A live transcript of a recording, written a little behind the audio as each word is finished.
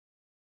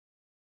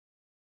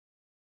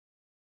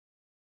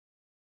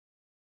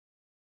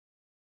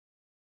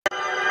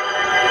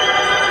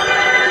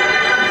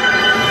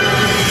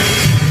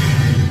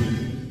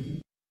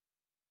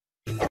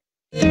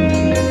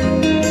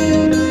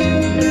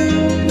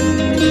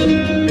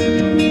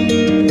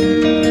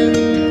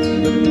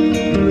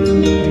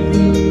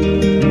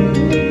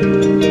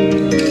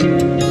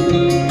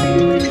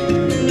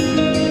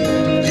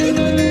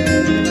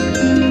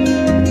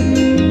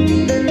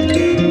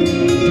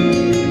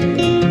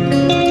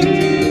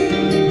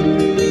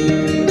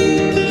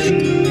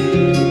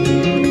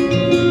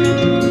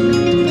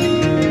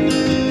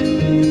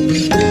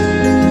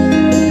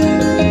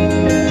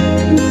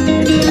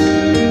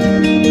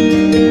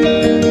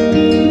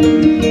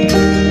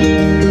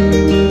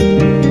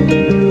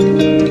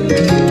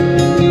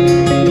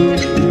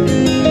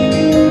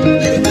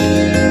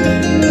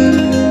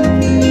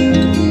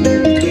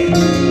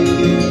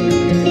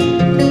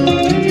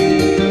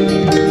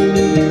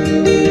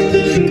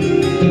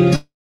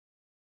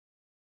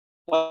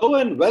Hello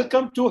and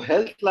welcome to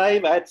Health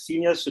Live at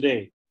Seniors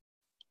Today.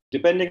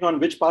 Depending on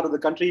which part of the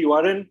country you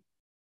are in,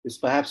 it's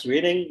perhaps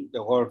raining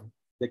or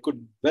there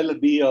could well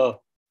be a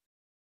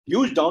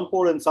huge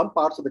downpour in some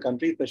parts of the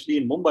country, especially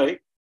in Mumbai.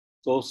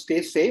 So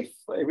stay safe,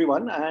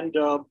 everyone, and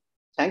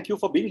thank you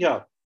for being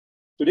here.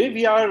 Today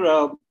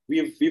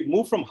we've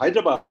moved from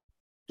Hyderabad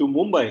to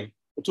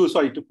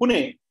to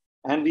Pune,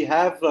 and we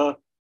have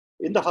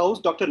in the house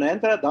Dr.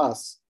 Nayantara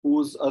Das,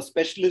 who's a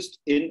specialist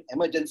in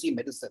emergency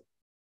medicine.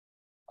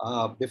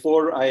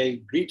 Before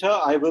I greet her,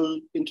 I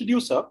will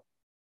introduce her.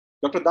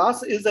 Dr.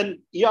 Das is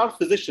an ER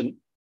physician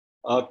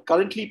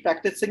currently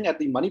practicing at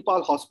the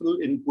Manipal Hospital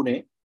in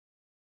Pune.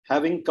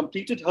 Having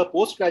completed her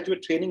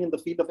postgraduate training in the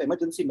field of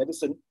emergency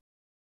medicine,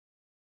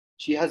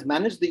 she has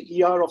managed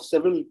the ER of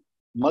several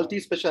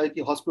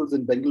multi-specialty hospitals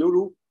in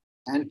Bengaluru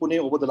and Pune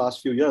over the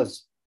last few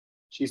years.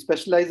 She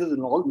specializes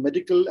in all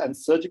medical and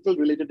surgical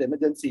related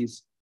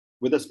emergencies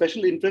with a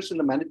special interest in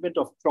the management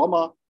of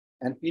trauma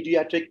and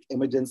pediatric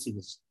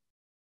emergencies.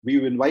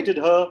 We've invited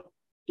her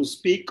to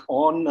speak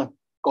on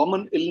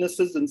common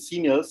illnesses in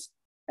seniors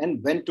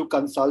and when to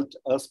consult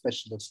a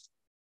specialist.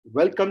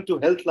 Welcome to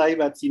Health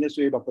Live at Seniors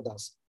Today, Dr.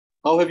 Das.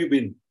 How have you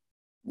been?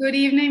 Good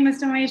evening,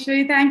 Mr.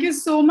 Maheshwari. Thank you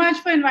so much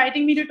for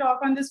inviting me to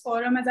talk on this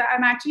forum.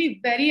 I'm actually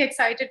very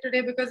excited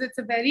today because it's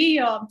a very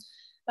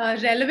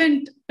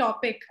relevant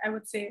topic, I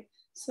would say.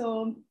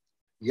 So,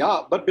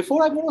 yeah, but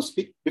before I want to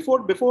speak,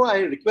 before I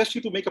request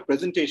you to make a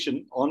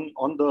presentation on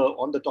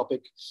the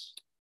topic,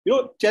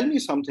 tell me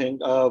something.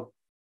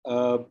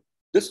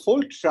 This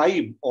whole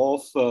tribe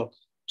of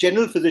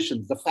general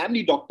physicians, the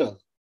family doctor,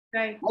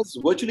 right, has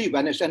virtually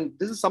vanished. And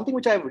this is something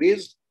which I have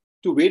raised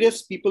to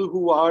various people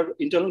who are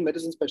internal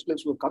medicine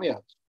specialists who have come here.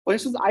 For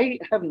instance, I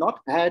have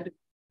not had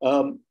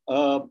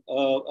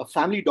a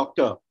family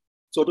doctor,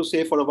 so to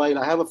say, for a while.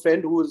 I have a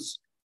friend who is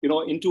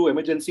into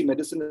emergency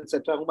medicine,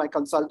 etc., whom I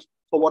consult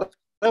for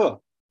whatever.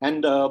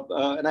 And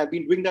I've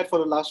been doing that for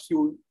the last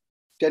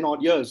 10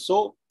 odd years.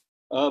 So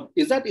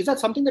is that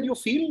something that you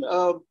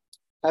feel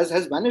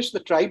has vanished, the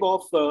tribe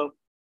of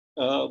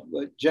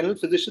general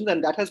physicians,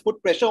 and that has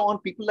put pressure on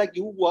people like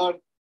you who are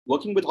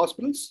working with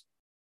hospitals?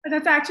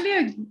 That's actually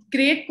a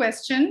great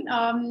question.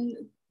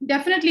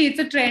 Definitely, it's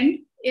a trend.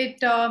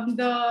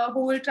 The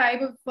whole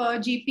tribe of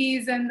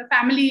GPs and the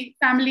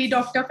family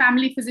doctor,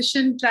 family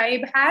physician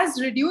tribe has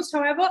reduced.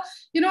 However,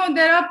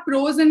 there are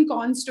pros and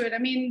cons to it. I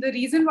mean, the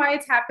reason why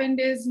it's happened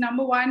is,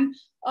 number one,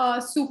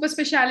 super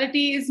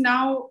specialty is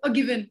now a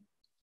given.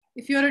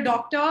 If you're a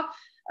doctor,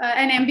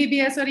 an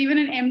MBBS or even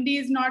an MD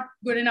is not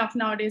good enough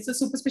nowadays. So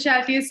super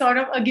specialty is sort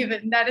of a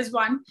given. That is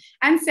one.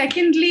 And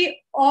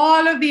secondly,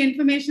 all of the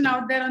information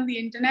out there on the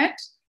internet,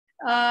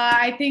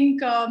 I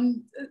think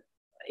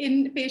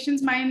in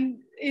patients'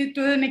 mind,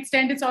 to an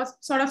extent, it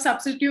sort of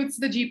substitutes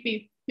the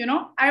GP.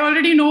 I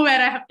already know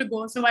where I have to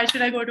go. So why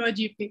should I go to a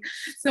GP?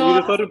 So you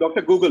refer to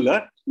Dr. Google,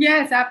 huh?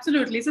 Yes,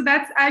 absolutely. So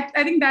I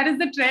think that is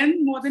the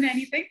trend more than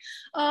anything.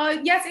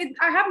 Yes,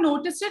 I have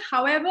noticed it.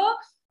 However,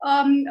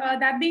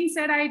 that being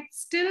said, I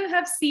still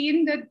have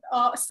seen that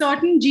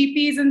certain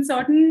GPs and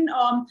certain,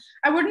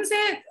 I wouldn't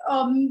say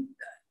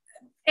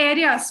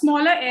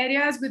smaller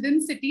areas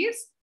within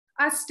cities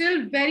are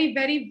still very,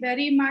 very,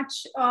 very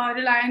much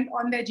reliant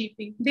on their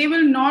GP. They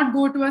will not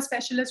go to a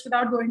specialist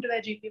without going to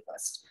their GP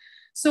first.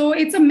 So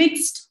it's a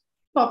mixed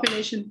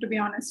population, to be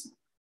honest.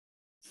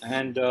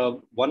 And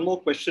one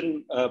more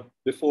question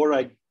before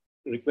I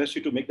request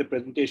you to make the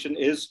presentation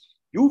is,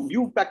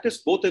 you've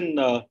practiced both in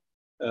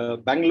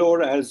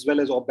Bangalore as well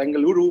as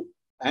Bengaluru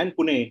and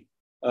Pune.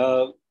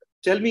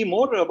 Tell me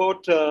more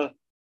about how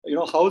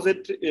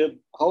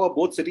are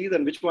both cities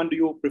and which one do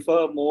you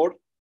prefer more?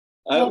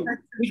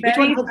 Which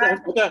one has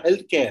better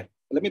healthcare?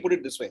 Let me put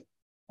it this way.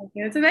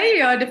 Okay, it's a very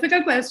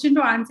difficult question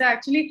to answer,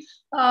 actually.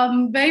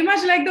 Very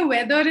much like the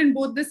weather in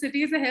both the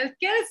cities, the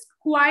healthcare is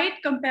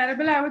quite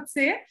comparable, I would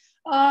say.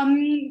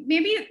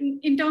 Maybe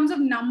in terms of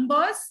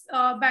numbers,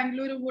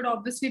 Bangalore would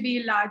obviously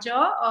be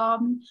larger.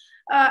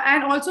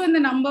 And also in the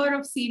number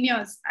of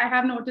seniors, I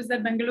have noticed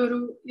that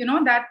Bengaluru,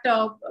 that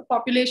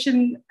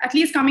population, at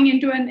least coming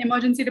into an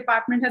emergency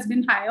department, has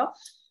been higher.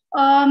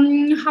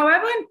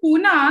 However, in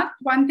Pune,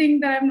 one thing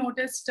that I've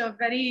noticed, a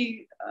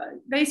very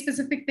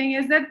specific thing,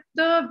 is that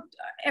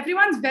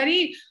everyone's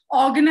very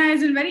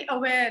organized and very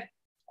aware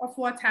of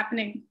what's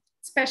happening,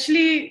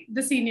 especially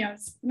the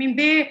seniors. I mean,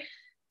 they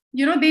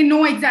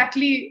know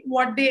exactly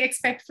what they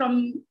expect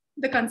from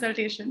the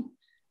consultation.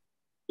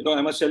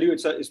 I must tell you,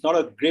 it's not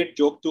a great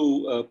joke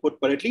to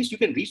put, but at least you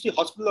can reach the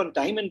hospital on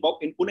time in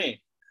Pune.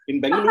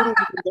 In Bengaluru,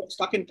 you get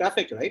stuck in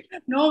traffic, right?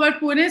 No, but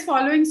Pune is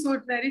following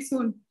suit very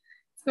soon.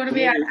 It's going to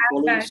be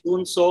following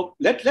soon. So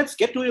let's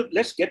get to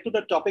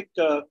the topic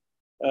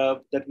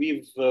that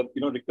we've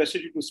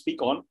requested you to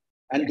speak on.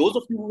 And those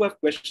of you who have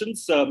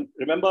questions,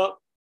 remember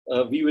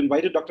we've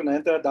invited Dr.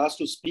 Nayantara Das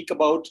to speak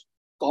about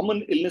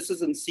common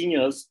illnesses in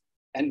seniors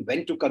and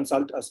when to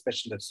consult a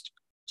specialist.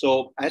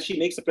 So as she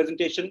makes the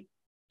presentation,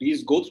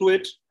 please go through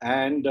it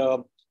and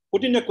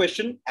put in your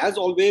question. As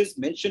always,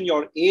 mention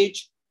your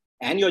age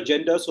and your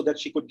gender so that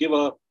she could give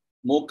a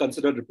more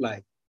considered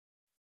reply.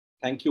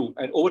 Thank you.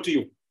 And over to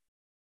you.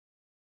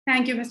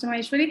 Thank you, Mr.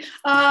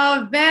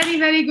 Maheshwari. Very,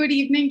 very good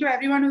evening to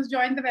everyone who's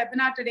joined the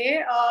webinar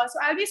today. So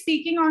I'll be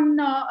speaking on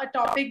a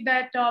topic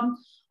that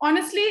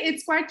honestly,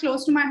 it's quite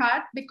close to my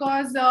heart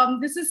because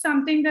this is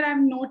something that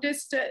I've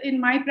noticed in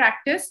my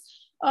practice.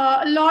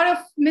 A lot of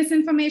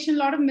misinformation, a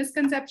lot of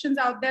misconceptions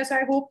out there. So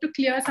I hope to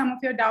clear some of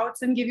your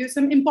doubts and give you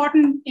some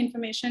important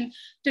information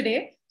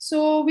today.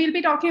 So we'll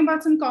be talking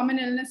about some common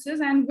illnesses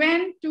and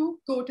when to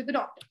go to the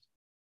doctor.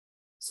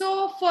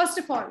 So first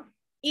of all,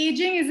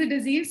 aging is a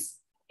disease.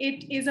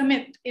 It is a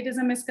myth. It is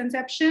a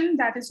misconception.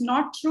 That is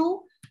not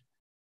true.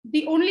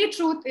 The only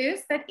truth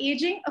is that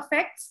aging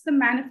affects the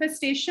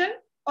manifestation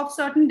of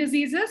certain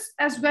diseases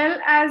as well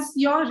as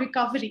your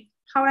recovery.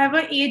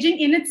 However, aging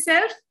in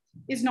itself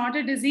is not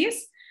a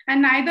disease,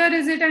 and neither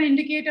is it an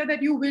indicator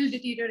that you will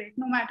deteriorate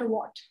no matter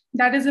what.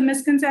 That is a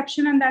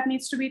misconception, and that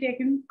needs to be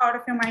taken out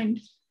of your mind.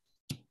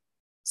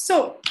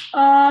 So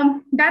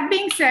that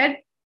being said,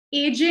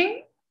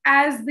 aging,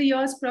 as the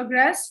years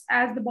progress,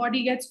 as the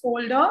body gets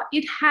older,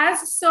 it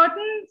has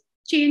certain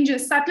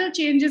changes, subtle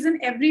changes in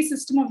every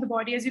system of the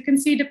body. As you can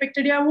see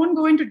depicted here, I won't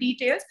go into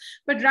details,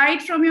 but right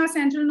from your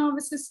central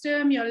nervous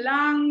system, your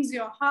lungs,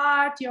 your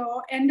heart,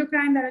 your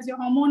endocrine, that is your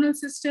hormonal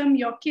system,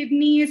 your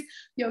kidneys,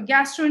 your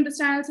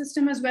gastrointestinal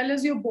system, as well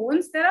as your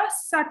bones, there are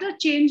subtle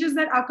changes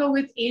that occur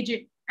with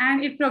aging,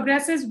 and it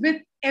progresses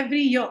with every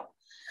year.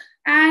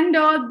 And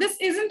this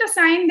isn't a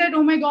sign that,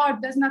 oh my God,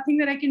 there's nothing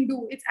that I can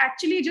do. It's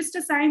actually just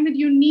a sign that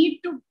you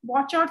need to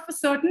watch out for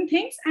certain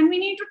things and we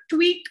need to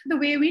tweak the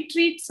way we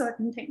treat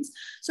certain things.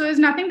 So there's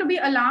nothing to be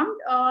alarmed.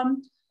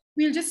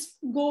 We'll just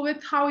go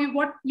with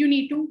what you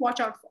need to watch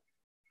out for.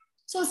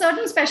 So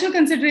certain special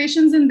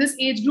considerations in this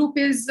age group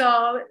is,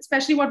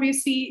 especially what we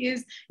see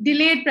is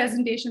delayed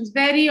presentations.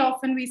 Very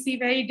often we see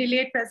very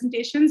delayed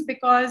presentations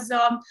because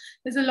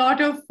there's a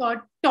lot of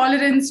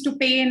tolerance to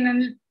pain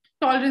and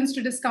tolerance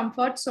to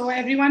discomfort. So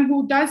everyone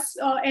who does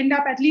end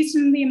up, at least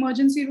in the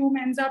emergency room,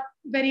 ends up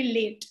very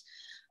late.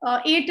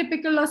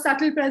 Atypical or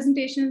subtle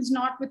presentations,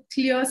 not with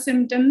clear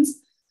symptoms.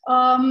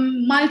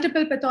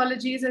 Multiple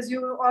pathologies, as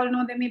you all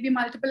know, there may be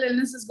multiple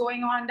illnesses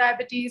going on,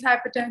 diabetes,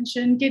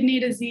 hypertension, kidney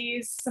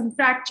disease, some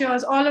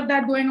fractures, all of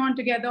that going on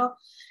together.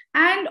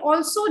 And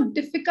also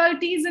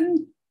difficulties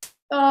in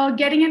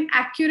getting an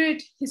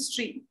accurate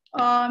history.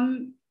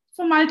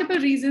 For multiple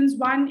reasons.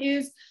 One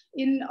is,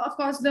 of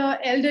course, the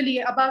elderly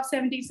above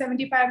 70,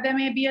 75, there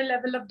may be a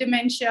level of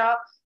dementia,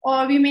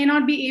 or we may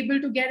not be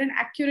able to get an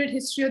accurate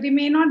history, or they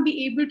may not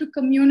be able to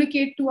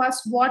communicate to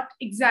us what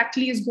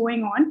exactly is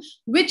going on,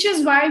 which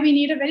is why we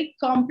need a very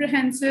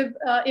comprehensive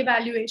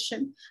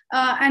evaluation.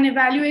 An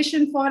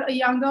evaluation for a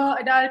younger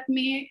adult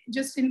may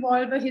just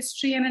involve a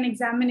history and an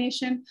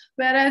examination,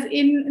 whereas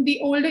in the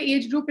older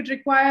age group, it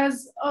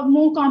requires a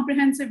more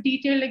comprehensive,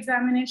 detailed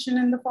examination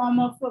in the form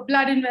of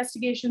blood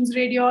investigations,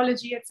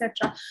 radiology,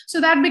 etc.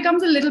 So that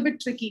becomes a little bit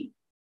tricky.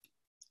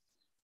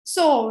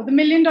 So the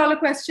million-dollar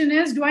question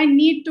is, do I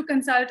need to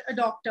consult a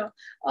doctor?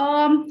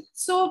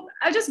 So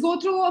I'll just go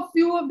through a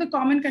few of the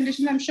common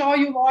conditions. I'm sure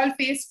you've all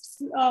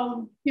faced,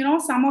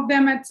 some of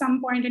them at some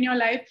point in your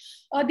life.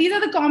 These are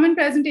the common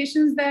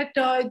presentations that,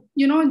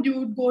 you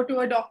would go to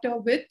a doctor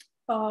with.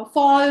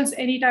 Falls,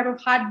 any type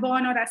of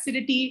heartburn or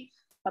acidity,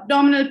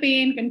 abdominal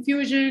pain,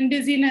 confusion,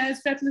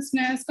 dizziness,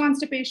 breathlessness,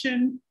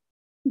 constipation,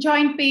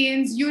 joint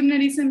pains,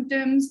 urinary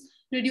symptoms,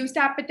 reduced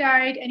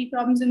appetite, any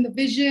problems in the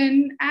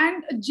vision,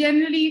 and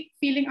generally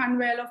feeling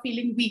unwell or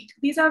feeling weak.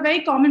 These are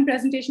very common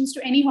presentations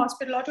to any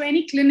hospital or to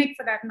any clinic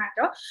for that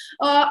matter.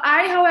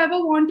 I,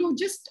 however, want to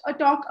just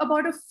talk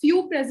about a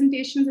few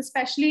presentations,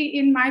 especially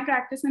in my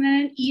practice and in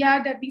an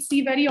ER that we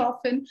see very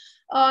often,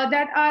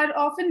 that are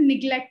often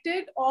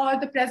neglected or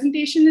the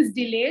presentation is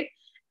delayed.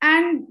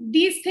 And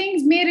these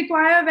things may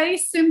require very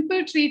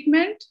simple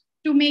treatment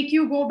to make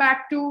you go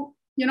back to,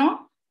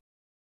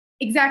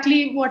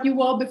 exactly what you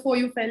were before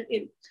you fell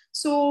ill.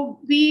 So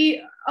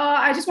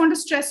I just want to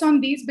stress on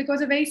these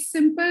because a very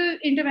simple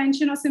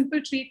intervention or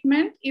simple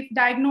treatment, if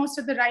diagnosed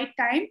at the right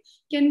time,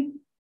 can,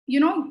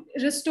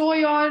 restore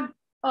your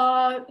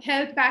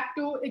health back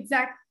to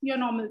your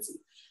normalcy.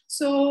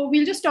 So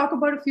we'll just talk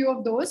about a few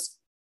of those.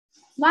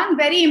 One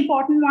very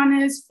important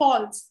one is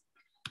falls.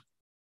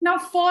 Now,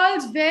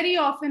 falls, very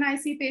often I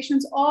see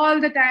patients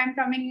all the time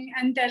coming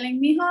and telling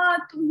me,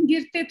 tum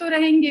girte to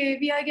rahenge,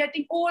 we are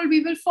getting old, we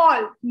will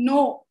fall.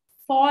 No,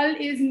 fall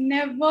is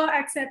never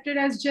accepted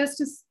as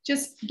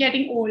just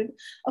getting old.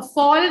 A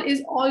fall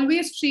is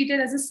always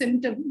treated as a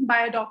symptom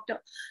by a doctor.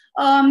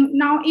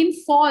 Now, in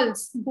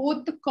falls,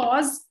 both the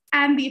cause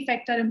and the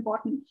effect are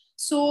important.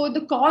 So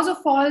the cause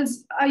of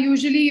falls are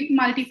usually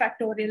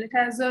multifactorial. It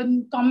has a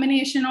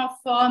combination of,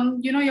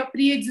 your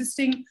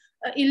pre-existing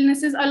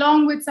illnesses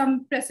along with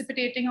some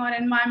precipitating or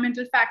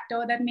environmental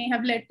factor that may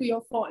have led to your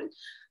fall.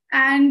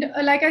 And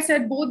like I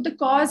said, both the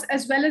cause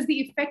as well as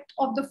the effect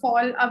of the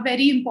fall are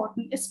very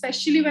important,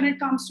 especially when it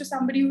comes to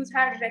somebody who's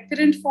had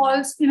recurrent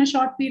falls in a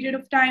short period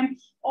of time,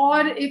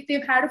 or if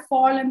they've had a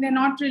fall and they're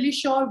not really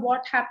sure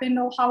what happened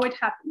or how it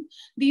happened.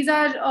 These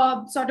are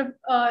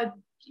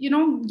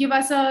give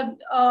us a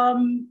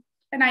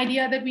an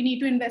idea that we need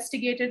to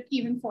investigate it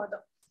even further.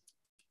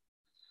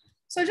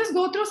 So I'll just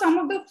go through some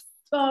of the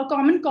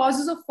common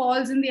causes of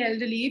falls in the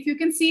elderly. If you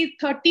can see,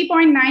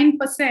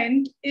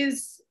 30.9%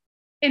 is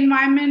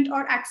environment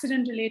or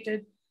accident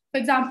related. For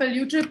example,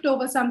 you tripped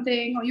over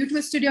something or you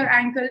twisted your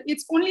ankle.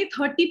 It's only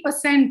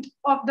 30%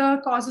 of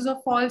the causes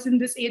of falls in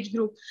this age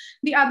group.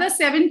 The other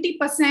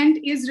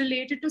 70% is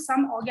related to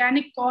some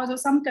organic cause or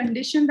some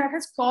condition that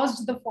has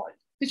caused the fall,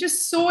 which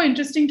is so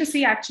interesting to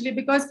see actually,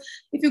 because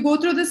if you go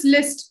through this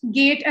list,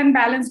 gait and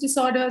balance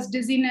disorders,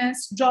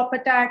 dizziness, drop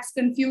attacks,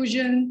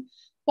 confusion,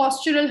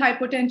 postural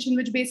hypotension,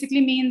 which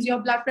basically means your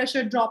blood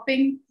pressure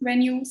dropping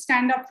when you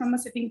stand up from a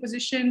sitting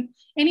position,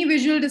 any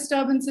visual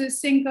disturbances,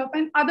 syncope,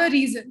 and other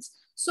reasons.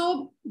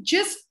 So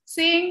just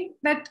saying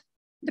that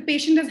the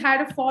patient has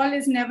had a fall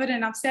is never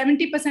enough.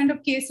 70%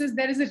 of cases,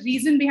 there is a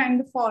reason behind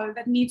the fall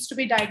that needs to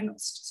be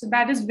diagnosed. So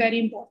that is very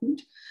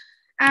important.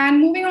 And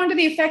moving on to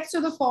the effects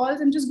of the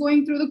falls, I'm just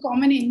going through the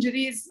common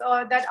injuries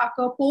that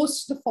occur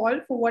post the fall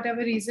for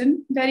whatever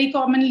reason. Very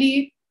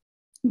commonly,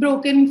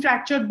 broken,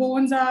 fractured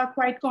bones are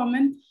quite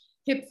common.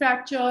 Hip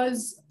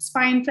fractures,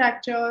 spine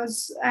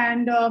fractures,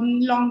 and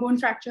long bone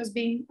fractures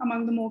being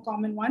among the more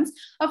common ones.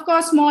 Of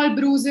course, small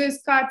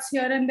bruises, cuts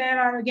here and there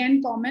are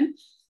again common.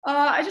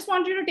 I just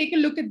want you to take a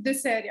look at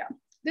this area.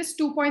 This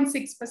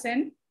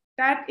 2.6%,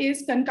 that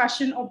is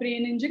concussion or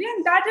brain injury.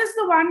 And that is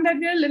the one that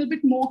we're a little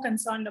bit more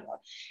concerned about.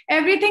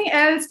 Everything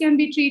else can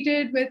be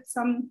treated with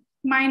some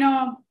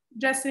minor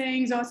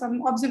dressings or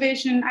some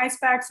observation, ice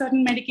packs,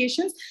 certain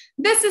medications.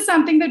 This is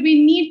something that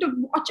we need to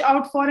watch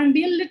out for and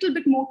be a little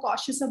bit more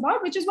cautious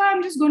about, which is why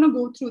I'm just going to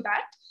go through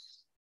that.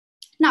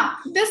 Now,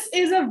 this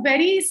is a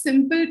very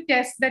simple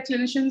test that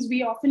clinicians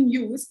we often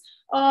use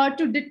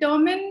to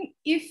determine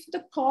if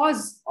the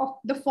cause of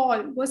the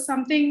fall was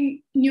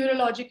something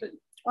neurological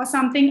or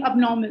something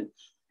abnormal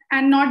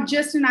and not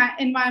just an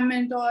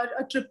environment or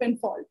a trip and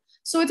fall.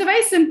 So it's a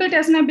very simple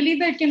test, and I believe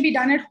that it can be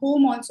done at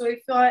home also.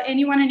 If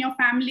anyone in your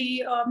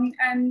family,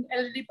 an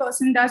elderly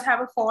person does have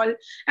a fall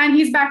and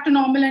he's back to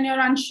normal and you're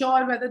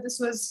unsure whether this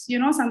was,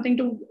 something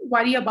to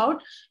worry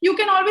about, you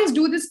can always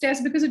do this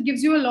test because it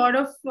gives you a lot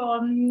of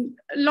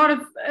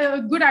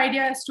good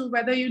idea as to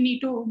whether you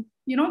need to,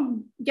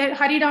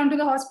 hurry down to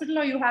the hospital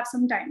or you have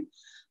some time.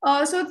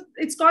 So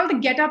it's called the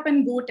get up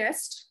and go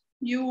test.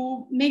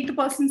 You make the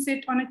person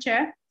sit on a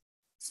chair,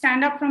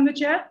 stand up from the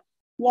chair,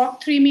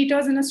 walk 3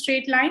 meters in a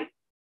straight line,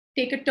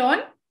 take a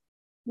turn,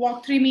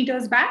 walk 3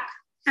 meters back,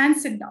 and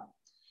sit down.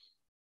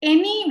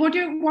 What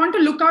you want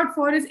to look out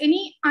for is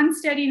any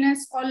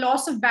unsteadiness or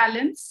loss of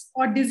balance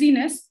or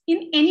dizziness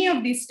in any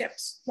of these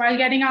steps, while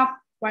getting up,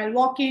 while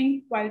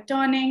walking, while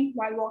turning,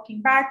 while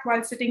walking back,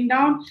 while sitting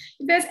down.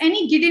 If there's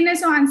any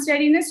giddiness or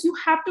unsteadiness, you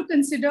have to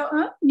consider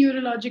a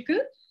neurological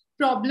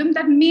problem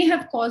that may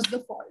have caused the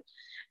fall.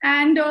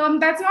 And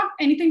that's not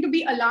anything to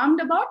be alarmed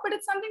about, but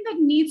it's something that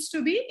needs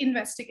to be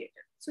investigated.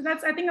 So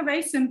that's, I think, a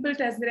very simple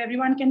test that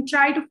everyone can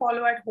try to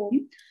follow at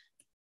home.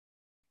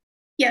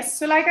 Yes,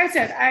 so like I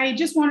said, I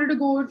just wanted to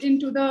go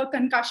into the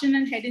concussion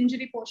and head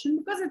injury portion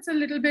because it's a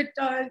little bit,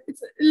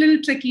 it's a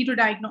little tricky to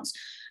diagnose.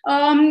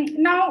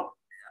 Now,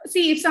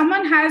 see, if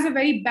someone has a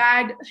very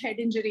bad head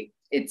injury,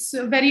 it's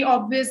very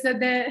obvious that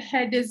their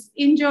head is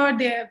injured,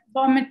 they're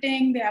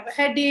vomiting, they have a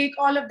headache,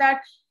 all of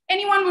that.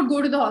 Anyone would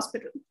go to the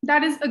hospital.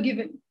 That is a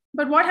given.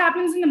 But what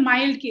happens in the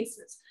mild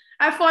cases?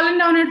 I've fallen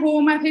down at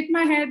home, I've hit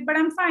my head, but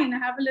I'm fine. I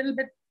have a little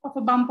bit of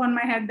a bump on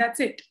my head, that's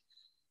it.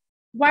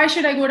 Why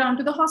should I go down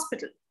to the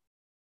hospital?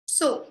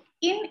 So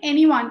in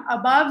anyone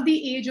above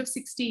the age of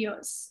 60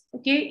 years,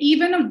 okay,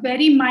 even a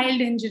very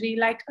mild injury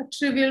like a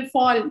trivial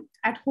fall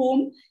at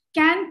home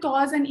can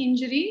cause an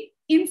injury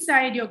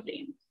inside your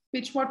brain,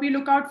 which what we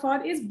look out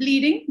for is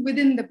bleeding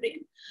within the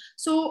brain.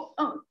 So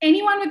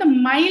anyone with a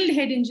mild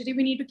head injury,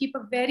 we need to keep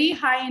a very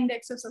high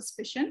index of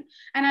suspicion.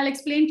 And I'll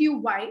explain to you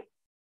why.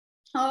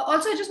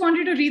 Also, I just want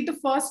you to read the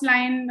first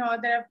line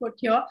that I've put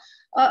here.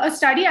 A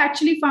study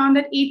actually found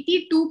that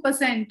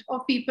 82%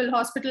 of people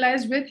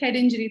hospitalized with head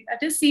injury,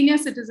 that is senior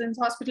citizens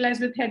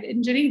hospitalized with head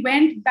injury,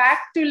 went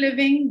back to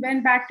living,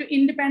 went back to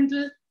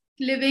independent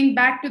living,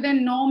 back to their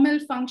normal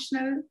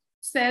functional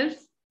self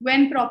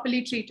when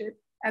properly treated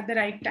at the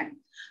right time.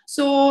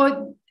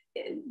 So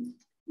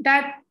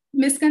that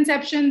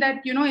misconception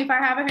that, if I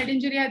have a head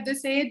injury at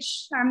this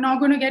age, I'm not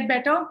going to get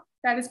better,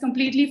 that is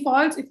completely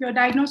false. If you're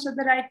diagnosed at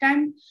the right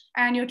time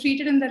and you're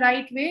treated in the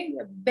right way,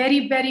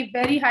 very, very,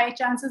 very high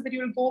chances that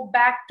you'll go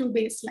back to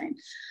baseline.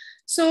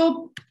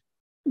 So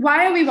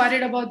why are we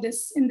worried about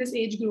this in this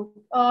age group?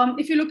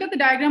 If you look at the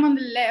diagram on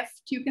the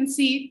left, you can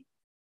see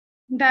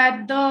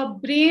that the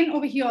brain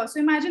over here,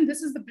 so imagine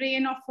this is the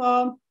brain of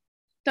a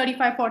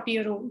 35,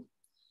 40-year-old.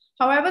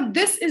 However,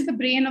 this is the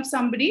brain of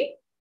somebody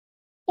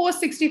post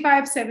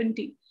 65,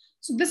 70.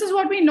 So this is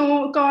what we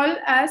call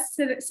as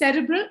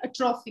cerebral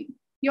atrophy.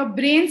 Your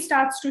brain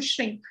starts to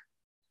shrink.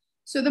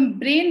 So the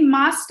brain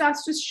mass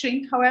starts to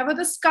shrink. However,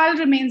 the skull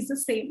remains the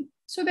same.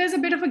 So there's a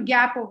bit of a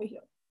gap over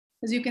here,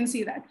 as you can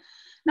see that.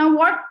 Now,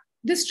 what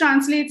this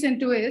translates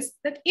into is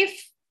that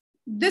if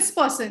this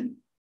person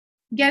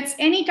gets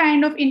any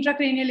kind of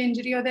intracranial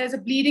injury or there's a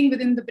bleeding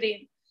within the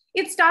brain,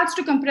 it starts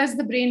to compress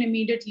the brain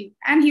immediately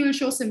and he will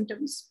show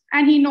symptoms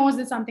and he knows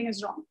that something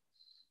is wrong.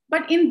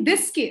 But in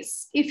this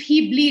case, if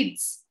he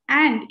bleeds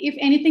and if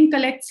anything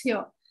collects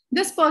here,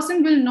 this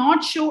person will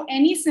not show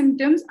any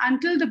symptoms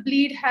until the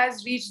bleed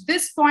has reached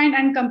this point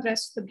and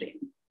compressed the brain.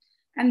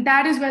 And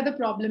that is where the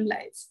problem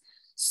lies.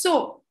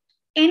 So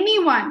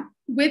anyone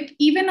with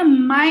even a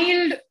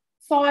mild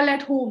fall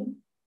at home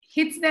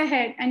hits their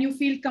head and you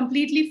feel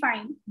completely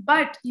fine,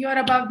 but you're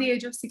above the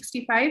age of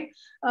 65,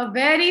 a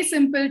very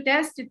simple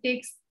test, it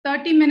takes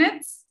 30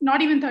 minutes,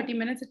 not even 30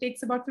 minutes, it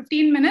takes about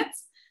 15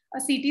 minutes. A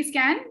CT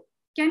scan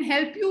can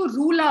help you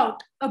rule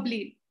out a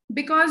bleed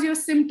because your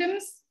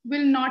symptoms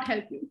will not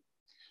help you.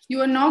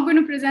 You are not going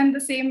to present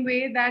the same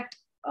way that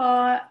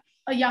a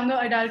younger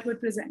adult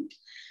would present.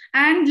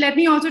 And let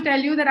me also tell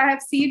you that I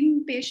have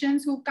seen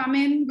patients who come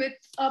in with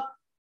a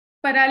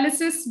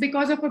paralysis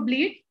because of a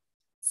bleed,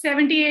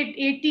 78,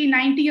 80,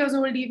 90 years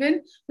old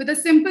even, with a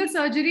simple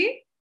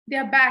surgery,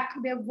 they're back.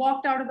 They've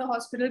walked out of the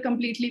hospital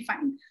completely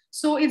fine.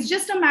 So it's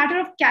just a matter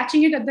of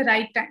catching it at the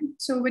right time.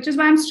 So which is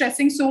why I'm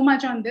stressing so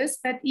much on this,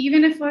 that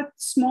even if a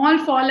small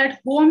fall at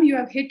home, you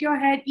have hit your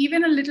head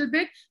even a little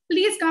bit,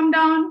 please come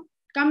down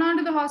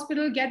to the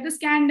hospital, get the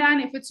scan done.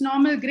 If it's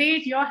normal,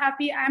 great, you're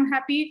happy, I'm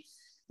happy.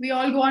 We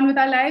all go on with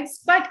our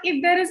lives. But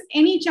if there is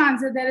any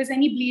chance that there is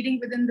any bleeding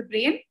within the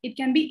brain, it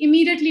can be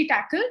immediately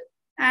tackled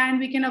and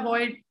we can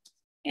avoid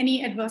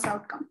any adverse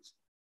outcomes.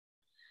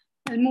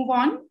 I'll move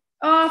on.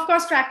 Of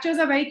course, fractures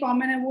are very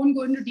common. I won't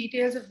go into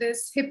details of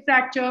this. Hip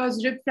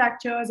fractures, rib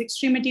fractures,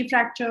 extremity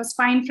fractures,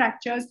 spine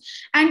fractures.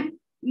 And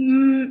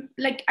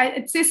like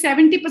I'd say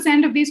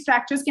 70% of these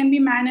fractures can be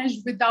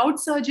managed without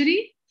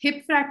surgery.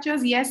 Hip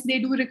fractures, yes, they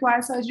do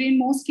require surgery in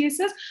most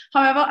cases.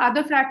 However,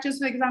 other fractures,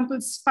 for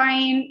example,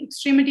 spine,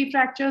 extremity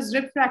fractures,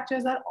 rib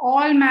fractures are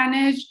all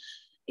managed.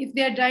 If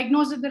they're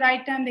diagnosed at the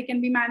right time, they can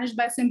be managed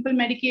by simple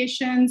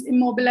medications,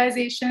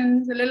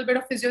 immobilizations, a little bit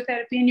of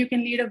physiotherapy, and you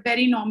can lead a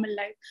very normal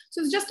life.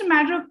 So it's just a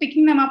matter of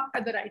picking them up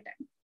at the right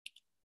time.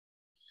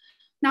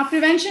 Now,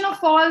 prevention of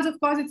falls, of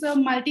course, it's a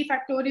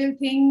multifactorial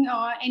thing.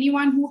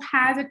 Anyone who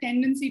has a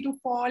tendency to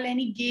fall,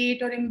 any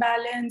gait or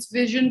imbalance,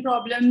 vision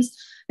problems,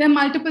 there are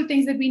multiple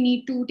things that we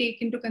need to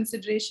take into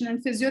consideration.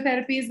 And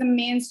physiotherapy is the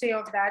mainstay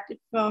of that. If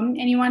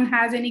anyone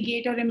has any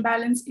gait or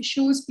imbalance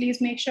issues,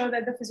 please make sure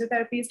that the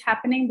physiotherapy is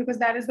happening, because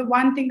that is the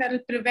one thing that will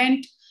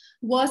prevent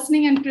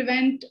worsening and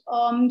prevent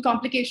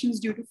complications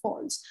due to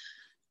falls.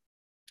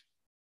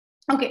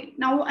 Okay,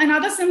 now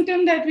another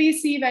symptom that we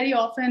see very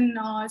often,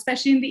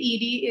 especially in the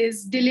ED,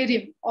 is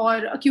delirium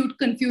or acute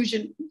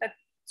confusion. That's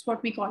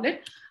what we call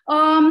it.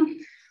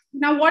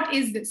 Now, what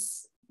is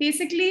this?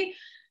 Basically,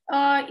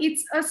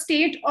 it's a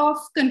state of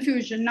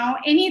confusion. Now,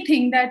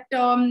 anything that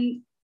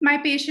my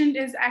patient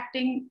is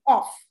acting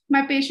off,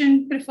 my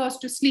patient prefers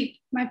to sleep,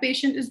 my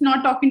patient is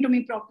not talking to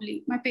me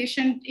properly, my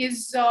patient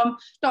is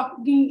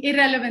talking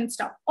irrelevant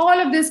stuff. All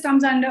of this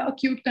comes under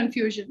acute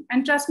confusion.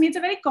 And trust me, it's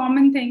a very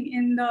common thing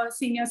in the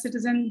senior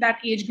citizen, that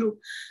age group.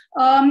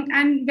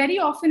 And very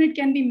often it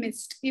can be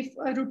missed if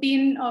a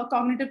routine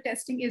cognitive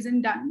testing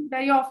isn't done.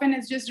 Very often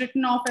it's just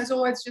written off as,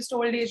 oh, it's just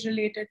old age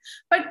related.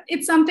 But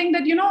it's something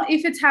that, you know,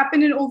 if it's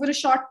happened in over a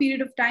short period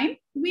of time,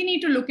 we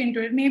need to look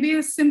into it. Maybe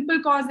a simple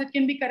cause that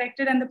can be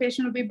corrected and the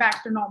patient will be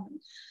back to normal.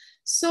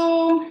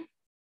 So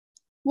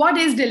what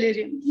is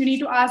delirium? You need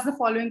to ask the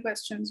following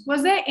questions.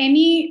 Was there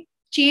any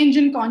change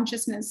in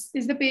consciousness?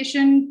 Is the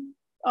patient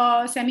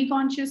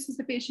semi-conscious? Is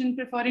the patient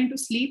preferring to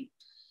sleep?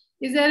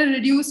 Is there a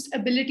reduced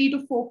ability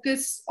to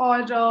focus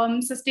or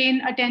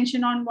sustain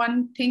attention on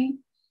one thing?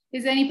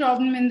 Is there any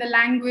problem in the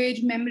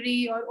language,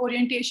 memory, or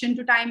orientation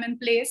to time and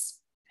place?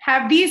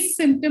 Have these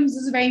symptoms,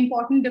 this is very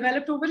important,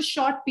 developed over a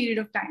short period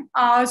of time,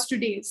 hours to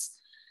days?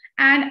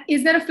 And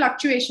is there a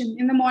fluctuation?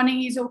 In the morning,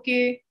 he's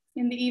okay.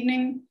 In the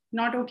evening,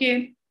 not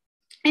okay.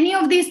 Any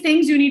of these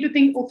things, you need to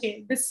think,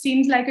 okay, this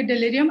seems like a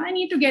delirium. I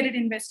need to get it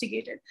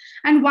investigated.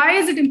 And why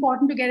is it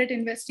important to get it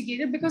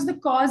investigated? Because the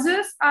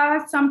causes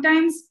are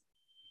sometimes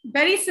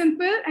very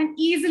simple and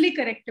easily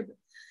correctable.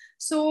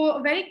 So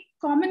a very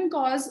common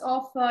cause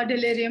of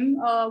delirium,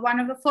 one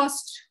of the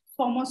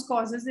foremost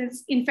causes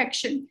is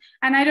infection.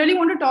 And I really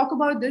want to talk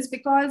about this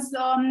because,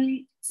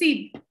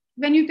 see,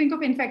 when you think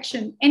of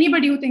infection,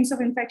 anybody who thinks of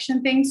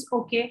infection thinks,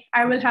 okay,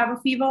 I will have a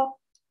fever,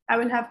 I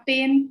will have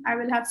pain, I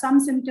will have some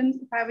symptoms.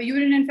 If I have a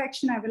urine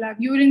infection, I will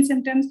have urine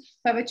symptoms. If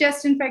I have a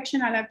chest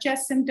infection, I'll have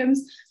chest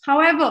symptoms.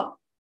 However,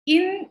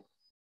 in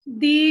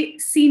the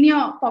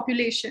senior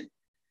population,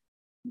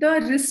 the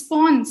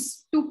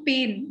response to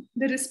pain,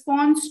 the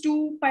response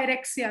to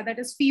pyrexia, that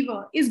is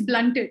fever, is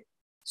blunted.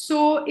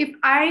 So if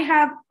I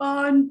have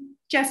a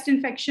chest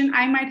infection,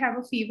 I might have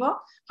a fever.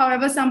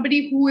 However,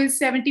 somebody who is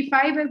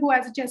 75 and who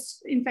has a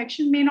chest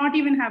infection may not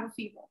even have a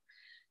fever.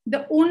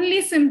 The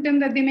only symptom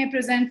that they may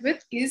present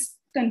with is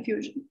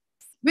confusion,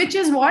 which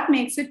is what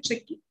makes it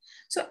tricky.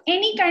 So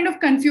any kind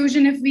of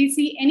confusion, if we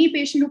see any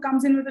patient who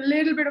comes in with a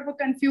little bit of a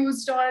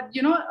confused or,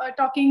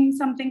 talking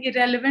something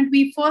irrelevant,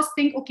 we first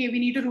think, okay, we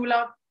need to rule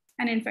out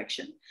an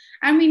infection.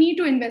 And we need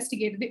to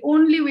investigate it. The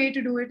only way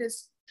to do it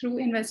is through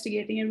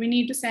investigating it. We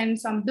need to send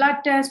some blood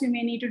tests. We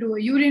may need to do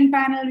a urine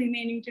panel. We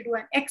may need to do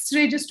an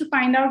X-ray just to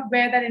find out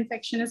where that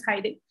infection is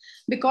hiding,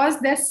 because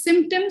their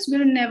symptoms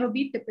will never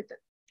be typical.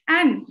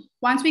 And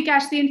once we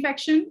catch the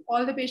infection,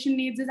 all the patient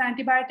needs is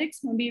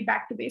antibiotics, and be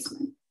back to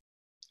baseline.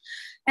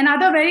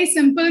 Another very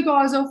simple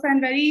cause of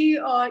and very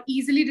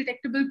easily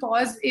detectable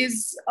cause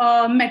is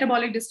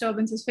metabolic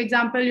disturbances. For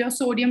example, your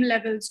sodium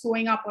levels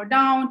going up or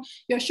down,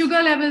 your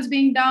sugar levels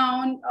being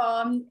down,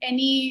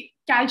 any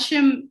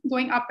calcium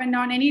going up and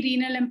down, any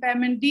renal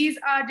impairment. These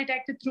are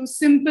detected through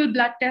simple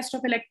blood test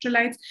of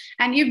electrolytes.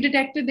 And if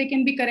detected, they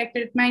can be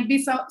corrected. It might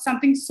be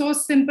something so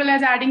simple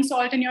as adding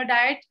salt in your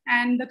diet,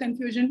 and the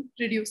confusion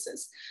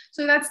reduces.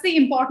 So that's the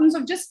importance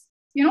of just,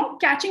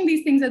 catching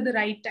these things at the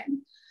right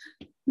time.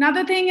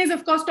 Another thing is,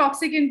 of course,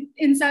 toxic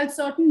insults.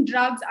 Certain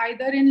drugs,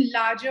 either in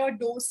larger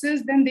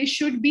doses than they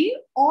should be,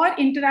 or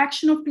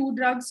interaction of two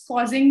drugs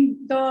causing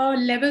the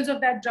levels of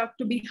that drug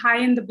to be high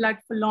in the blood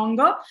for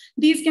longer.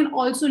 These can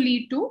also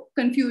lead to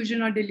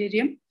confusion or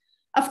delirium.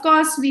 Of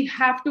course, we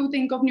have to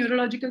think of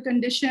neurological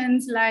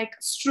conditions like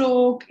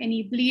stroke,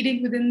 any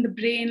bleeding within the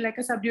brain, like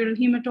a subdural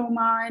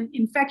hematoma, an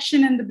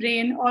infection in the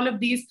brain. All of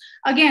these,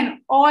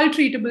 again, all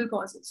treatable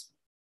causes.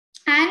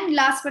 And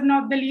last but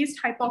not the least,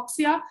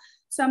 hypoxia.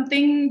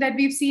 Something that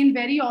we've seen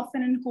very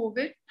often in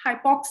COVID.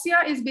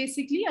 Hypoxia is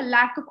basically a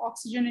lack of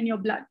oxygen in your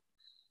blood.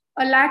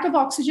 A lack of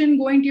oxygen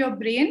going to your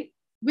brain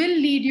will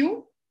lead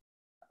you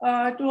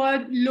to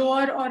a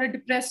lower or a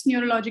depressed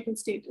neurological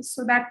status.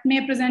 So that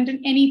may present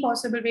in any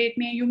possible way.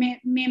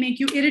 It may make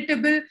you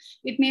irritable.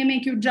 It may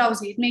make you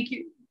drowsy. It make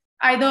you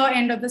either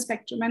end of the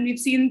spectrum. And we've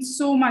seen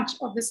so much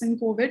of this in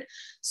COVID.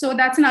 So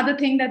that's another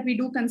thing that we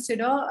do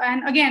consider.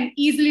 And again,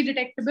 easily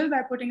detectable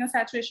by putting a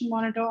saturation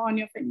monitor on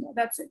your finger.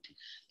 That's it.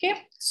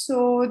 Okay,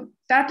 so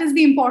that is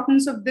the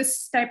importance of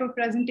this type of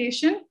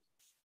presentation.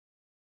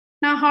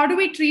 Now, how do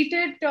we treat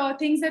it?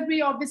 Things that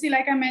we obviously,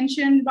 like I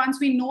mentioned, once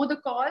we know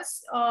the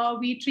cause,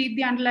 we treat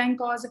the underlying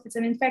cause. If it's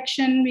an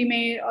infection, we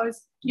may,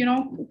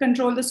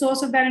 control the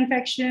source of that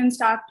infection,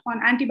 start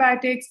on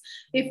antibiotics.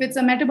 If it's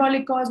a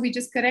metabolic cause, we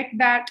just correct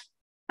that.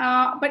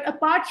 But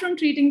apart from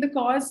treating the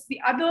cause, the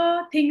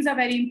other things are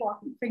very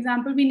important. For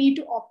example, we need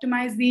to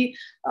optimize the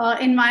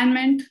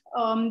environment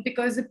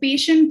because the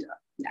patient,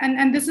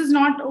 and this is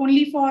not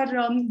only for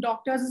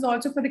doctors, it's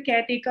also for the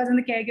caretakers and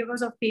the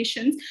caregivers of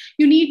patients.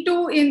 You need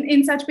to,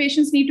 in such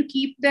patients, need to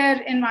keep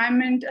their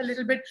environment a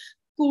little bit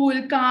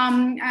cool,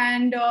 calm,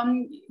 and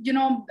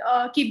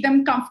keep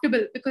them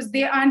comfortable, because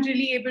they aren't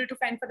really able to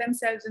fend for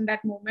themselves in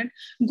that moment.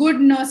 Good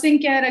nursing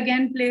care,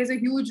 again, plays a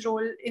huge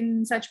role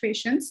in such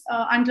patients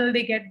until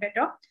they get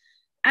better.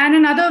 And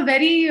another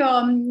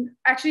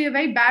actually a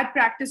very bad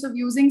practice of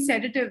using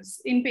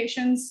sedatives in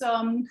patients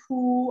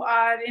who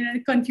are in a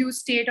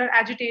confused state or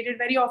agitated.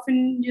 Very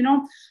often,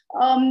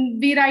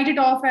 we write it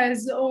off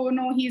as, oh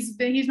no, he's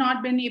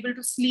not been able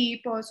to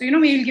sleep, or so,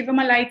 we'll give him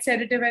a light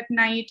sedative at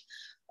night.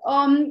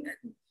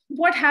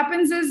 What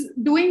happens is,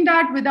 doing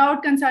that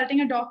without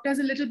consulting a doctor is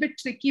a little bit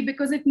tricky,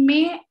 because it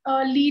may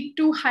lead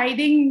to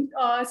hiding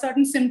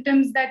certain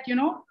symptoms that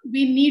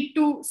we need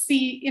to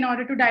see in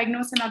order to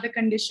diagnose another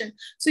condition.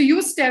 So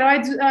use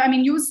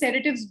use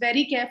sedatives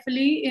very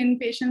carefully in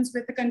patients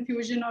with a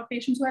confusion or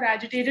patients who are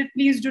agitated.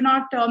 Please do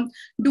not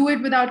do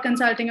it without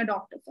consulting a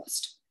doctor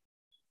first.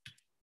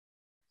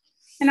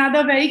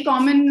 Another very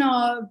common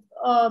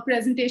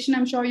presentation,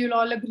 I'm sure you'll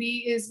all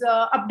agree, is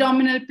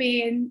abdominal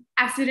pain,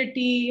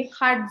 acidity,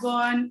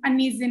 heartburn,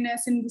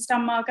 uneasiness in the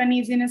stomach,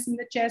 uneasiness in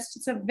the chest.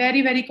 It's a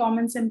very, very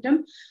common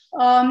symptom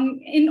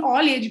in all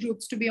age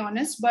groups, to be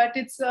honest, but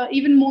it's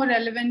even more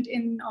relevant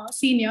in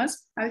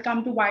seniors. I'll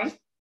come to why.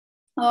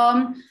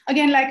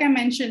 Again, like I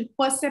mentioned,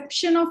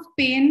 perception of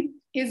pain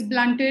is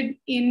blunted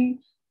in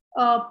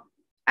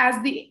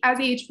as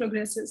age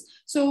progresses.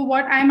 So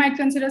what I might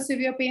consider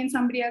severe pain,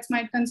 somebody else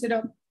might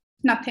consider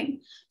nothing.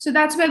 So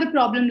that's where the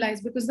problem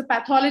lies, because the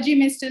pathology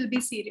may still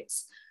be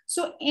serious.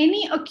 So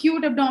any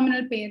acute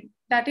abdominal pain,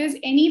 that is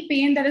any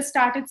pain that has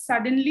started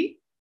suddenly,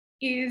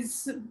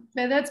 is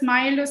whether it's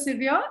mild or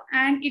severe,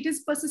 and it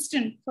is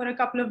persistent for a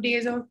couple of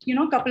days or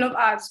couple of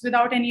hours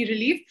without any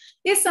relief,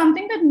 is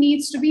something that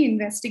needs to be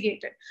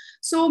investigated.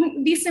 So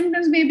these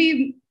symptoms may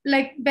be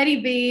like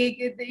very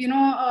vague,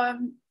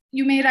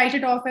 you may write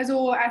it off as,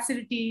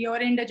 acidity or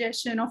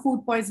indigestion or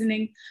food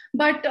poisoning.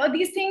 But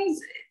these things,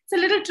 it's a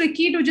little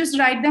tricky to just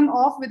write them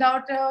off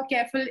without a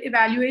careful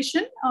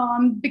evaluation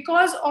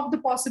because of the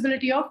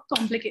possibility of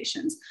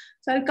complications.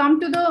 So I'll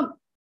come to the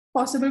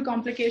possible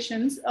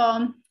complications.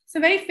 It's a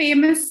very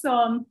famous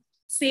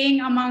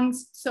saying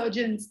amongst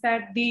surgeons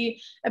that the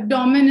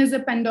abdomen is a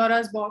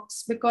Pandora's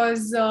box,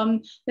 because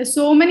there's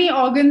so many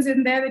organs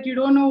in there that you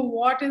don't know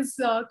what is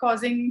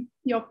causing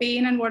your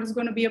pain and what is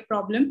going to be a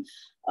problem.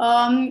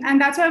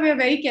 And that's why we're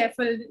very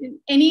careful. In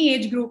any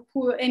age group,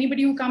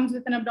 anybody who comes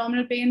with an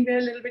abdominal pain, we're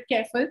a little bit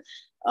careful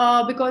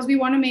because we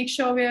want to make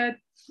sure we're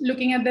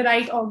looking at the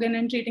right organ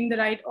and treating the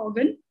right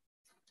organ.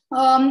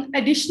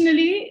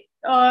 Additionally,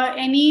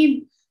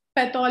 any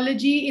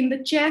pathology in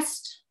the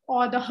chest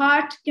or the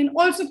heart can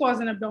also cause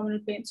an abdominal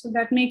pain. So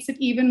that makes it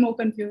even more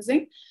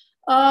confusing.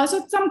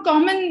 So some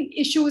common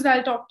issues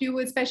I'll talk to you,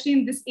 especially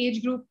in this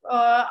age group,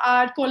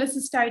 are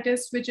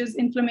cholecystitis, which is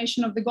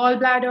inflammation of the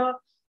gallbladder,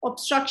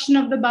 obstruction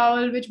of the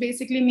bowel, which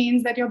basically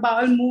means that your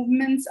bowel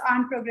movements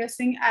aren't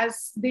progressing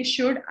as they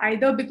should,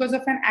 either because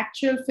of an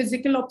actual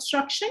physical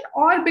obstruction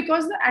or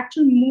because the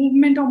actual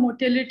movement or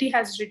motility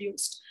has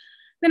reduced.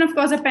 Then, of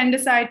course,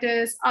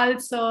 appendicitis,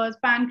 ulcers,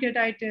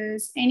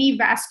 pancreatitis, any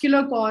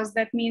vascular cause,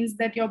 that means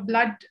that your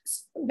blood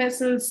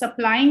vessels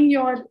supplying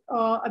your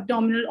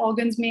abdominal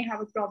organs may have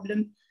a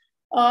problem.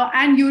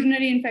 And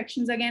urinary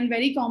infections, again,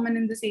 very common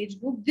in this age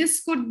group.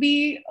 This could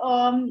be,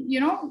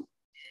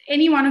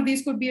 any one of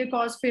these could be a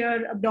cause for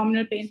your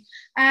abdominal pain.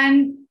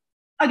 And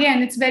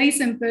again, it's very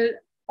simple.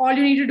 All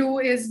you need to do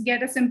is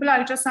get a simple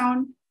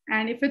ultrasound.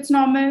 And if it's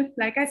normal,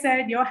 like I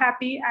said, you're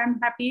happy, I'm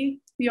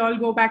happy, we all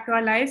go back to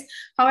our lives.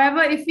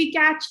 However, if we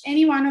catch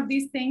any one of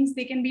these things,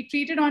 they can be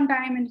treated on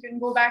time and you can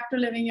go back to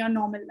living your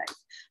normal life.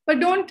 But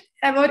don't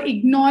ever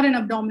ignore an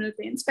abdominal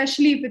pain,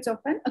 especially if it's of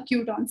an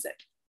acute onset.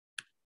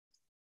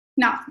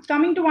 Now,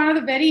 coming to one of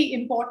the very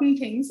important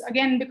things,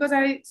 again, because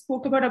I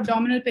spoke about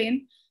abdominal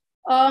pain,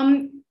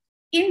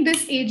 in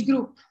this age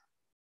group,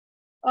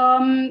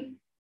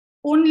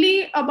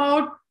 only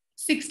about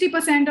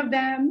 60% of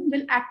them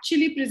will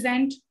actually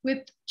present with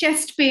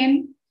chest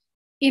pain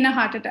in a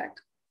heart attack.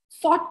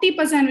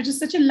 40%, which is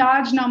such a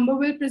large number,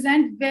 will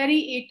present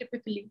very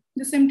atypically.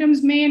 The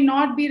symptoms may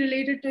not be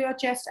related to your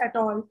chest at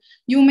all.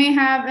 You may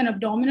have an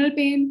abdominal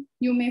pain,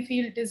 you may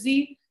feel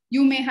dizzy,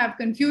 you may have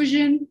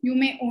confusion, you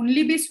may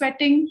only be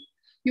sweating,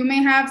 you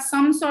may have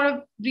some sort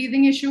of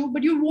breathing issue,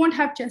 but you won't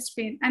have chest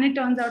pain, and it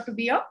turns out to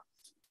be a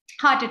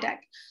heart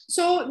attack.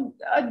 So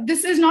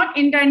this is not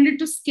intended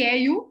to scare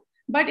you,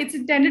 but it's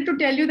intended to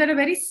tell you that a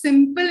very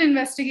simple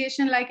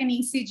investigation like an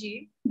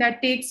ECG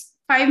that takes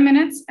 5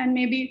 minutes and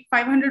maybe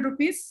 500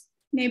 rupees,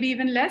 maybe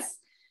even less,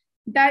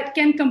 that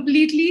can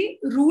completely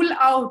rule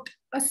out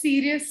a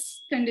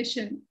serious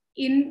condition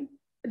in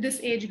this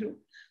age group.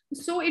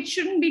 So it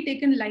shouldn't be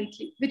taken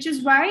lightly, which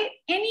is why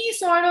any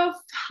sort of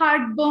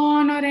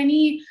heartburn or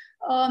any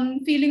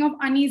feeling of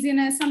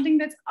uneasiness, something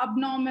that's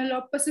abnormal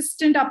or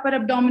persistent upper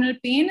abdominal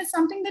pain, is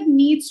something that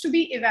needs to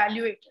be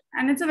evaluated.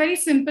 And it's a very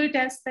simple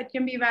test that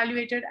can be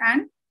evaluated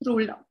and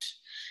ruled out.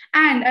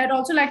 And I'd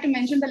also like to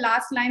mention the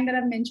last line that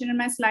I've mentioned in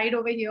my slide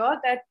over here,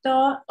 that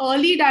the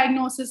early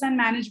diagnosis and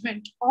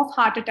management of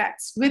heart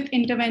attacks with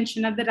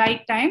intervention at the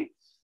right time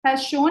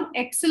has shown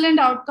excellent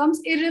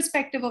outcomes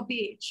irrespective of the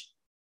age.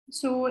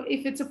 So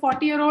if it's a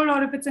 40-year-old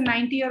or if it's a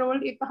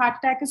 90-year-old, if a heart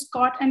attack is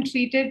caught and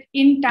treated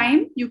in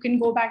time, you can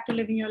go back to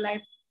living your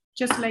life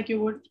just like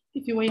you would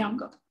if you were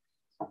younger.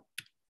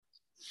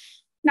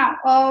 Now,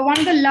 one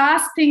of the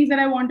last things that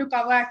I want to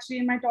cover actually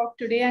in my talk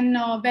today, and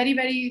I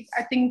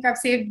think I've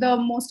saved the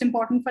most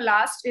important for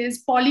last,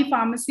 is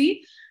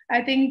polypharmacy.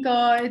 I think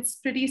it's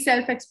pretty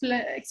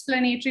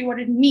self-explanatory what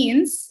it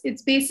means.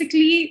 It's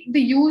basically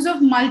the use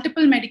of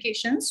multiple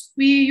medications.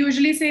 We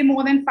usually say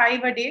more than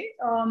 5 a day,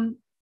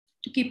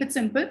 to keep it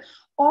simple,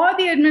 or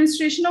the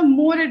administration of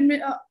more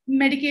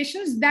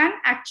medications than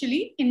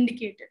actually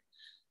indicated.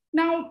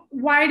 Now,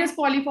 why does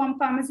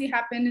polypharmacy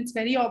happen? It's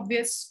very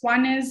obvious.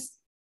 One is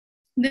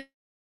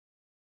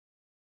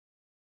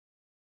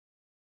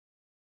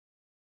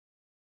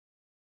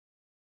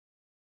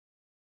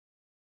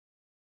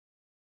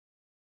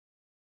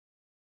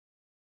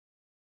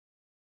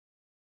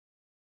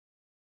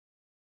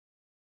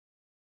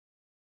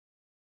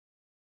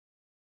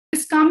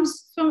this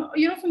comes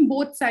from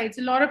both sides.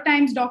 A lot of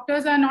times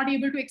doctors are not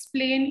able to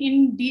explain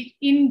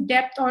in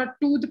depth or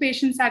to the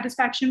patient's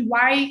satisfaction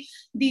why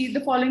the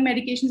following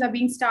medications are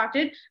being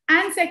started.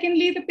 And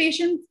secondly, the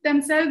patients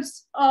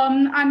themselves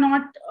are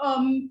not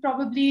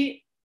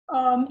probably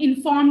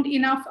informed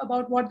enough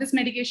about what this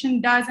medication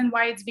does and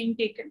why it's being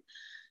taken.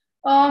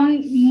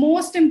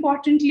 Most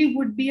importantly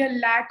would be a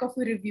lack of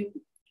a review.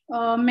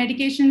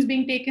 Medications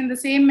being taken, the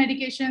same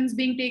medications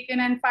being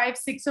taken, and 5,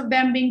 6 of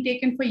them being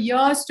taken for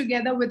years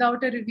together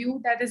without a review.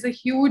 That is a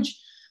huge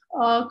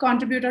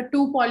contributor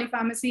to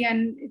polypharmacy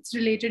and its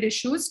related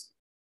issues.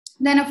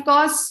 Then, of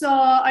course,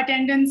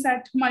 attendance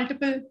at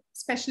multiple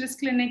specialist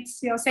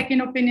clinics, your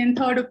second opinion,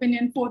 third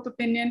opinion, fourth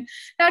opinion,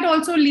 that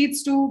also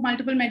leads to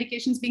multiple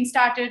medications being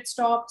started,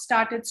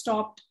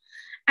 stopped.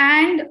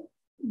 And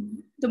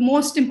the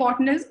most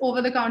important is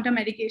over-the-counter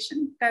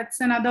medication. That's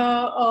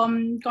another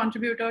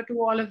contributor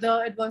to all of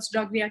the adverse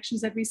drug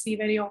reactions that we see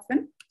very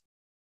often.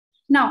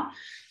 Now,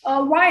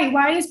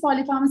 why is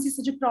polypharmacy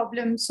such a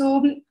problem?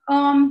 So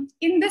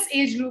in this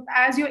age group,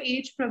 as your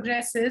age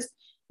progresses,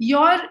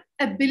 your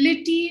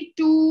ability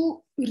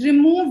to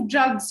remove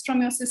drugs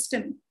from your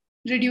system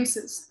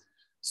reduces.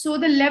 So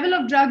the level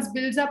of drugs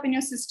builds up in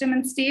your system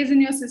and stays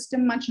in your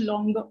system much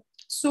longer.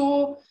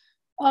 So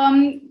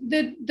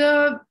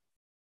the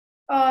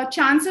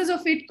chances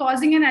of it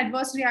causing an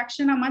adverse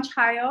reaction are much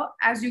higher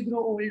as you grow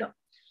older.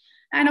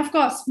 And of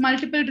course,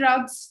 multiple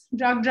drugs,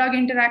 drug-drug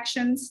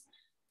interactions,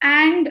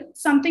 and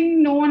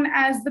something known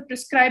as the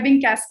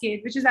prescribing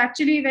cascade, which is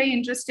actually very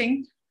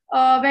interesting.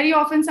 Very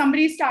often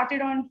somebody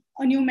started on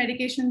a new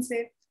medication,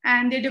 say,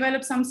 and they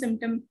develop some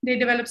symptom, they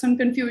develop some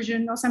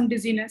confusion or some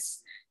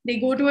dizziness. They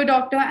go to a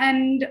doctor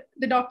and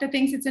the doctor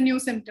thinks it's a new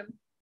symptom.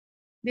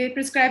 They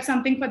prescribe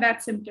something for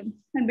that symptom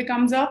and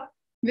becomes a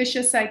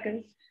vicious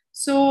cycle.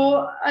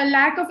 So a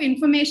lack of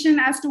information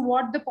as to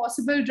what the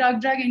possible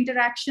drug-drug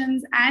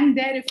interactions and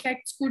their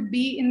effects could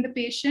be in the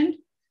patient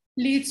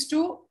leads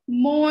to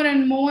more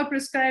and more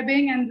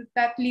prescribing, and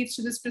that leads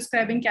to this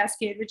prescribing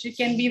cascade, which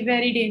can be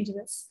very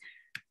dangerous.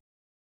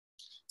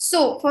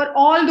 So for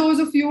all those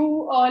of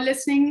you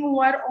listening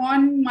who are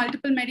on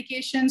multiple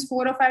medications,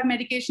 4 or 5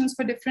 medications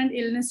for different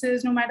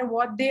illnesses, no matter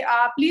what they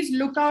are, please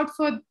look out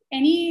for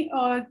any,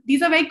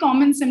 these are very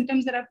common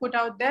symptoms that I've put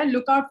out there.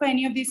 Look out for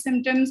any of these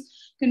symptoms: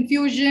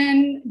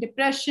 confusion,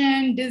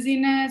 depression,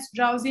 dizziness,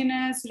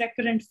 drowsiness,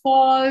 recurrent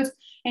falls,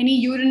 any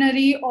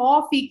urinary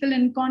or fecal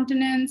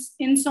incontinence,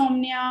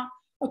 insomnia,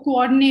 a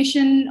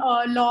coordination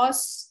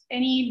loss,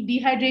 any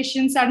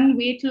dehydration, sudden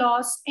weight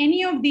loss.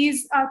 Any of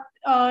these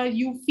are,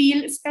 you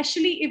feel,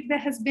 especially if there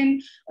has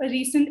been a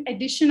recent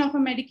addition of a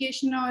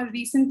medication or a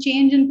recent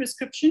change in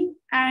prescription,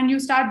 and you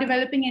start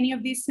developing any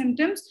of these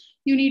symptoms,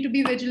 you need to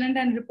be vigilant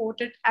and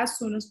report it as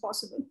soon as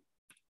possible.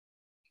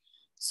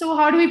 So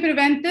how do we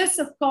prevent this?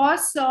 Of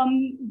course,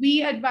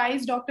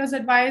 doctors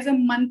advise a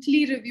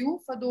monthly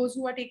review for those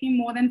who are taking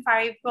more than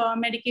 5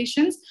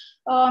 medications.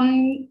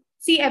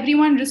 See,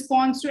 everyone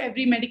responds to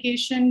every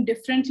medication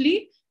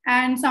differently,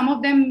 and some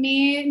of them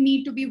may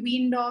need to be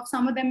weaned off,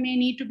 some of them may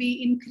need to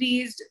be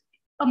increased.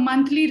 A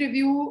monthly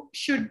review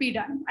should be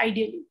done,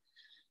 ideally.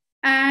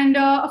 And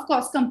of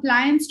course,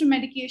 compliance to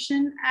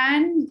medication,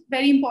 and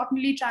very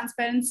importantly,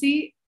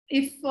 transparency.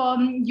 If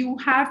you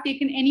have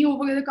taken any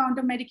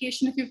over-the-counter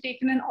medication, if you've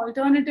taken an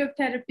alternative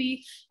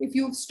therapy, if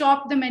you've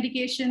stopped the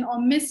medication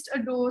or missed a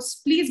dose,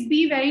 please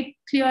be very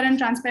clear and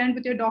transparent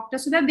with your doctor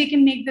so that they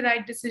can make the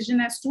right decision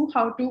as to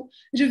how to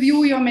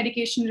review your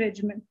medication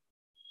regimen.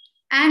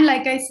 And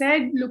like I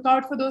said, look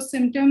out for those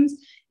symptoms.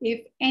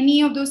 If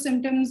any of those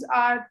symptoms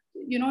are,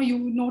 you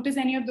notice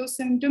any of those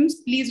symptoms,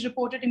 please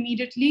report it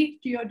immediately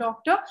to your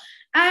doctor,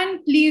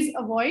 and please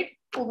avoid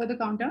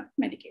over-the-counter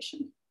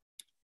medication.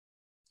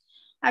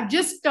 I've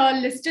just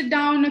listed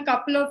down a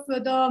couple of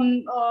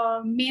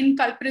the main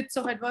culprits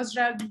of adverse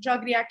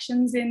drug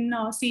reactions in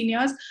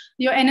seniors.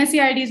 Your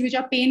NSAIDs, which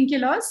are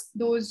painkillers,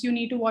 those you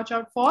need to watch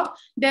out for.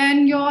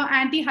 Then your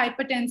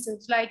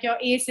antihypertensives, like your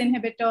ACE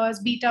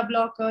inhibitors, beta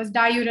blockers,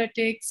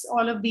 diuretics,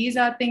 all of these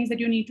are things that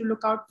you need to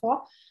look out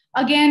for.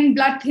 Again,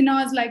 blood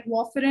thinners like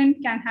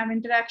warfarin can have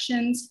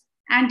interactions.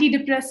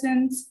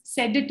 Antidepressants,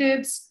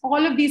 sedatives,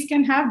 all of these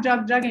can have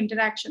drug-drug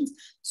interactions.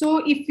 So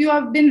if you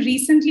have been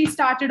recently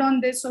started on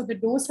this, or the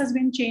dose has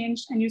been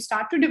changed and you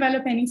start to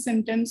develop any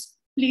symptoms,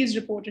 please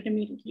report it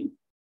immediately.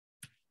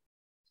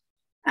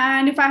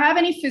 And if I have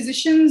any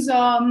physicians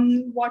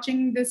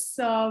watching this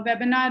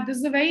webinar, this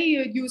is a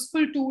very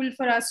useful tool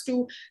for us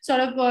to sort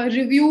of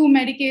review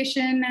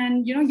medication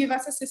and give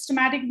us a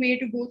systematic way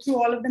to go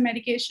through all of the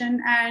medication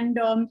and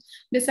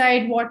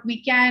decide what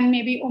we can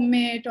maybe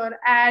omit or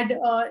add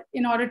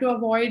in order to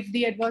avoid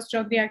the adverse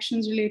drug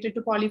reactions related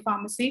to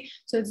polypharmacy.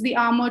 So it's the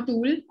ARMOR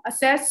tool: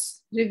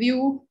 assess,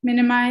 review,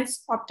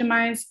 minimize,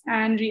 optimize,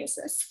 and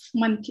reassess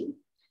monthly.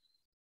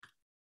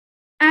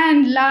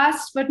 And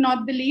last but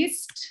not the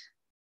least,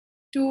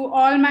 to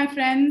all my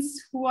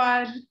friends who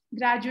are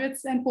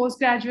graduates and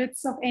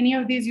postgraduates of any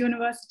of these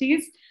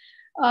universities,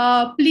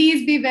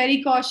 please be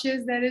very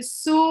cautious. There is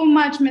so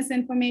much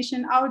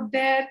misinformation out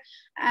there.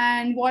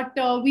 And what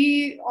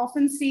we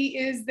often see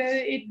is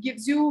that it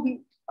gives you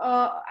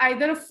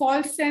either a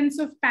false sense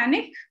of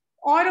panic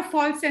or a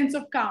false sense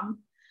of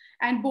calm.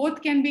 And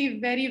both can be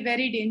very,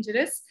 very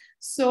dangerous.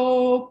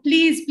 So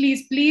please,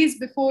 please, please,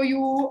 before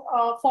you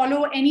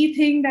follow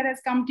anything that has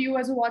come to you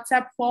as a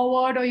WhatsApp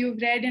forward or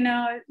you've read in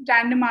a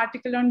random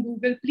article on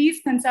Google,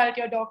 please consult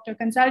your doctor,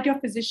 consult your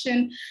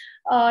physician,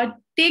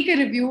 take a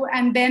review,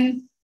 and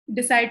then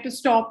decide to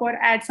stop or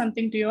add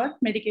something to your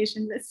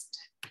medication list.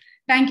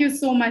 Thank you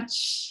so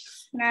much.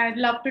 And I'd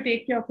love to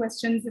take your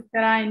questions if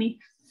there are any.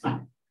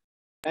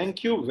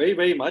 Thank you very,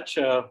 very much,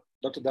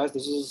 Dr. Das.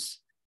 This is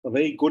a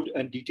very good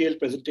and detailed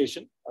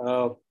presentation.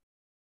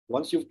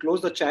 Once you've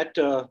closed the chat,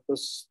 the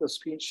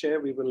screen share,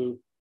 we will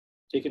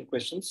take in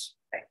questions.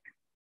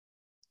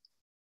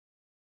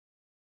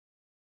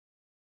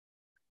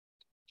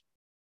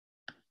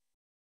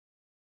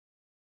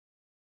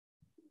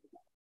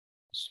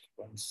 Just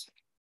 1 second.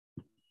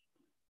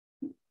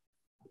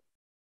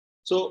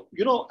 So,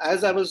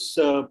 as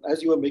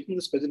you were making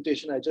this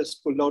presentation, I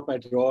just pulled out my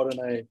drawer and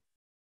I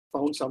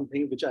found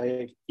something which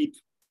I keep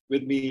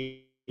with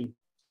me: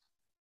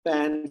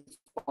 Pan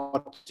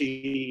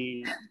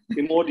 40,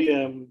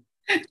 Imodium,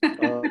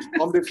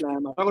 Combiflam.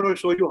 I'm not going to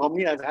show you how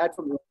many I've had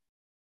from you.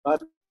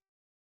 But,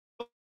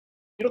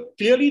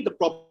 clearly the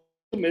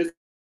problem is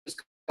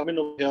coming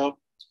over here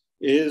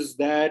is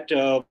that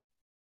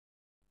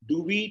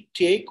do we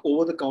take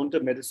over-the-counter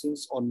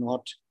medicines or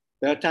not?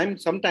 There are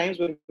sometimes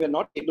when we're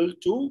not able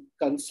to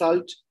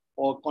consult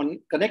or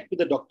connect with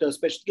the doctor,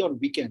 especially on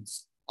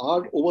weekends.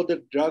 are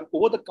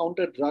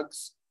over-the-counter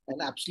drugs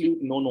an absolute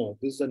no-no?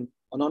 This is an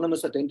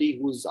anonymous attendee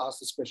who's asked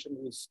this question,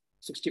 who's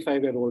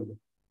 65-year-old.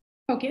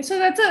 Okay, so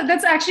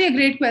that's actually a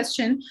great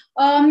question.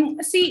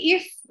 See,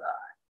 if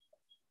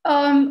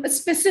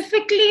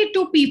specifically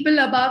to people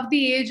above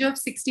the age of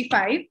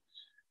 65,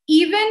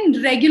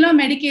 even regular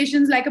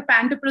medications like a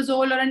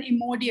pantoprazole or an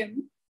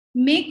Imodium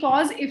may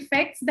cause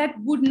effects that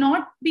would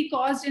not be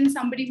caused in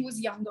somebody who's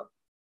younger.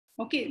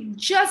 Okay,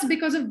 just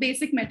because of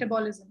basic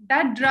metabolism.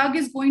 That drug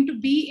is going to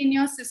be in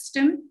your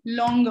system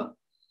longer.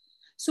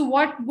 So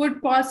what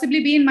would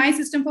possibly be in my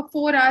system for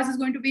 4 hours is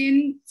going to be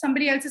in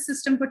somebody else's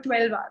system for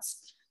 12 hours.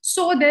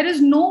 So there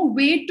is no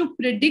way to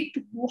predict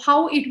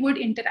how it would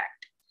interact.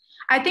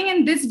 I think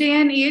in this day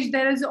and age,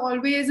 there is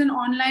always an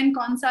online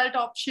consult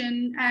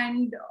option,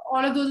 and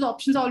all of those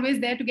options are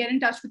always there to get in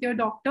touch with your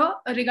doctor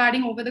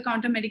regarding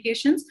over-the-counter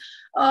medications.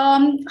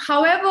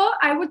 However,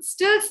 I would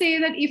still say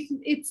that if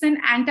it's an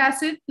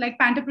antacid, like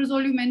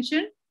pantoprazole you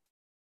mentioned,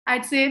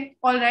 I'd say,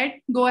 all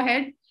right, go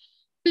ahead.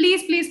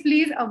 Please, please,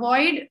 please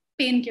avoid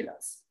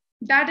painkillers.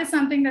 That is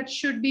something that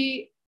should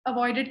be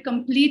avoided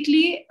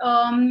completely.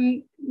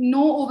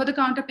 No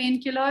over-the-counter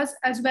painkillers,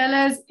 as well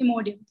as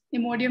Imodium.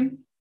 Imodium,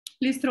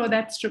 please throw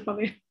that strip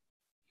away.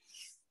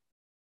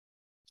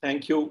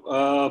 Thank you.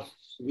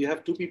 We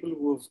have two people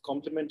who have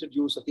complimented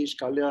you, Satish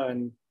Kalya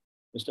and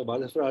Mr.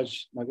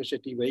 Balafaraj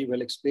Nagashetty, very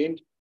well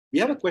explained. We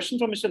have a question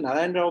from Mr.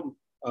 Nayantara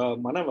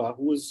Manava,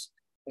 who is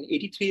an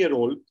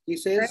 83-year-old. He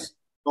says,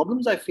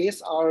 problems I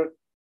face are,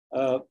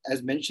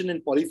 as mentioned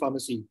in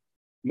polypharmacy,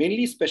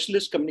 mainly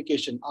specialist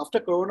communication. After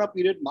Corona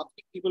period,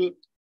 marketing people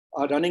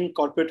are running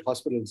corporate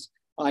hospitals.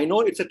 I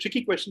know it's a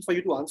tricky question for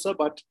you to answer,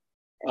 but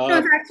no,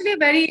 it's actually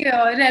very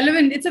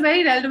relevant. It's a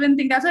very relevant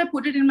thing. That's why I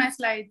put it in my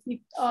slides.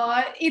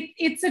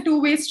 It's a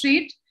two-way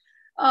street.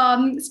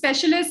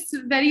 Specialists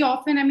very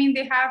often, I mean,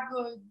 they have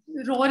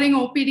roaring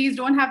OPDs,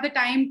 don't have the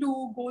time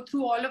to go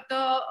through all of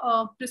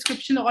the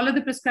prescription, all of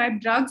the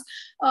prescribed drugs.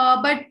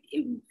 But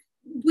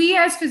we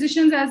as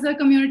physicians, as a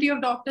community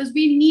of doctors,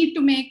 we need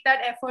to make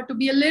that effort to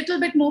be a little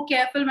bit more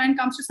careful when it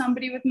comes to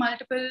somebody with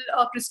multiple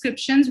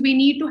prescriptions. We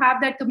need to have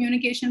that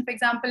communication. For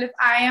example, if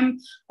I am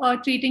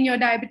treating your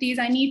diabetes,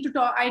 I need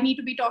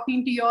to be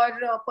talking to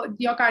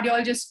your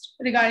cardiologist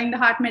regarding the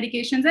heart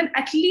medications, and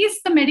at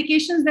least the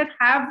medications that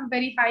have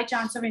very high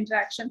chance of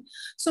interaction.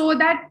 So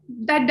that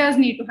does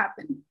need to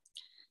happen.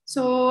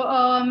 So,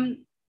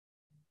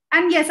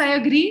 and yes, I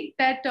agree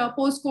that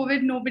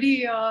post-COVID,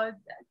 nobody,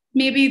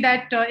 maybe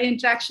that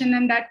interaction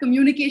and that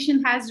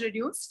communication has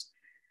reduced.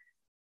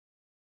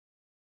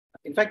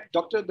 In fact,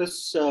 doctor,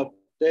 there's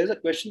a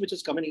question which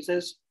has come in. He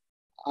says,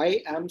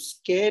 I am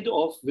scared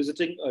of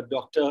visiting a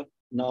doctor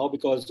now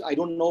because I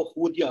don't know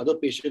who the other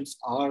patients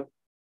are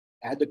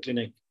at the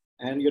clinic.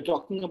 And you're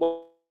talking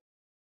about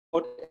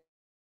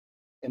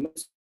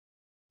MS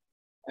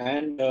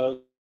and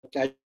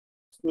they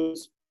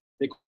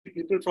could be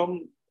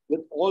people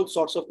with all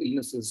sorts of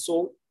illnesses.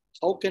 So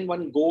how can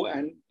one go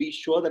and be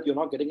sure that you're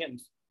not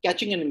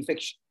catching an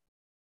infection?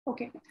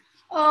 Okay.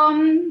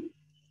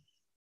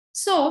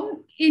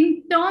 So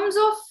in terms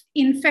of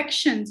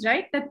infections,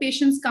 right, that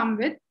patients come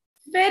with,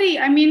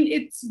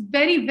 it's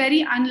very,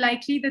 very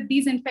unlikely that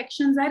these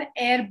infections are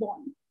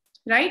airborne,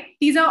 right?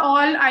 These are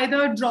all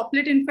either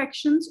droplet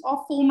infections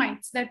or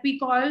fomites that we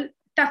call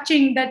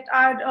touching, that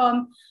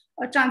are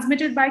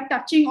transmitted by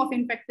touching of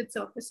infected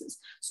surfaces.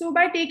 So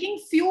by taking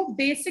few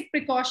basic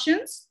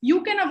precautions,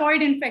 you can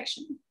avoid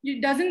infection.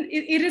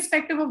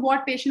 Irrespective of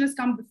what patient has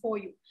come before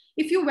you.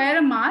 If you wear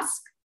a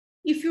mask,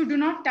 if you do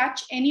not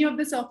touch any of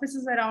the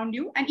surfaces around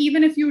you, and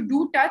even if you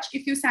do touch,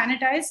 if you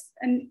sanitize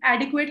an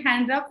adequate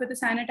hand rub with a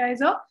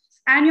sanitizer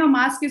and your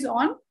mask is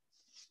on,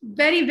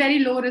 very, very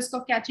low risk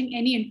of catching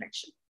any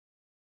infection.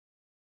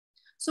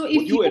 So if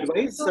would you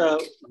advise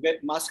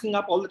masking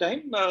up all the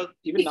time,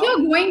 even now?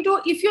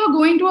 If you're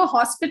going to a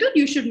hospital,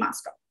 you should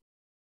mask up.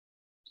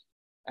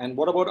 And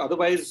what about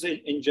otherwise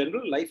in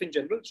general, life in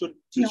general? Should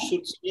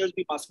seniors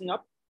be masking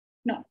up?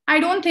 No, I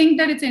don't think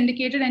that it's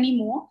indicated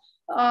anymore.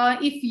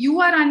 If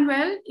you are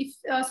unwell, if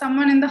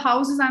someone in the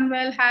house is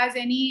unwell, has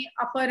any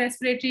upper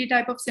respiratory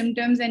type of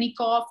symptoms, any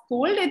cough,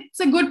 cold, it's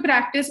a good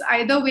practice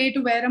either way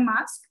to wear a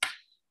mask.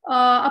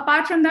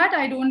 Apart from that,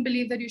 I don't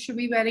believe that you should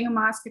be wearing a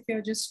mask if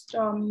you're just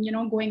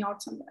going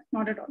out somewhere.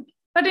 Not at all.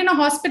 But in a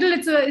hospital,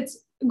 it's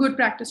a good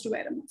practice to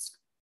wear a mask.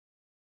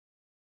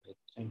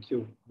 Thank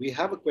you. We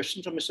have a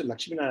question from Mr.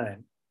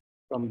 Lakshminarayan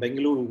from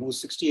Bengaluru, who's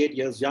 68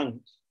 years young.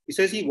 He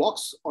says he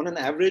walks on an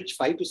average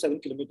 5 to 7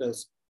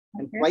 kilometers.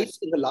 And twice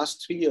in the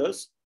last 3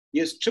 years, he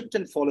has tripped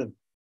and fallen.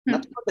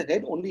 Nothing on the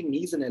head, only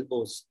knees and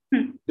elbows.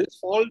 This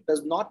fall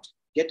does not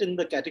get in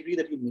the category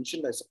that you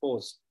mentioned, I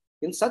suppose.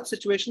 In such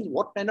situations,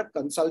 what kind of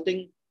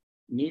consulting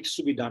needs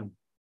to be done?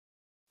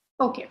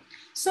 Okay.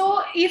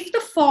 So if the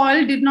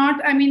fall did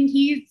not,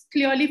 he's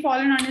clearly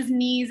fallen on his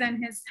knees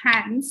and his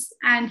hands,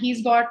 and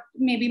he's got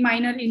maybe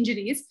minor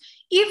injuries.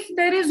 If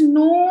there is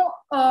no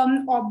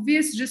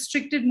obvious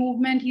restricted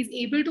movement, he's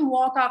able to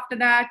walk after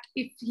that.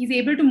 If he's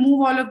able to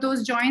move all of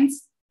those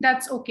joints,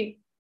 that's okay.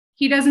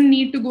 he doesn't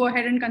need to go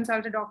ahead and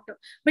consult a doctor.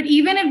 But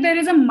even if there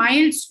is a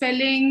mild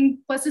swelling,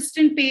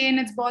 persistent pain,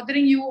 it's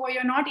bothering you, or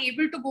you're not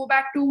able to go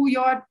back to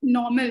your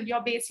normal,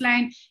 your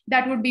baseline,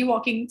 that would be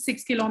walking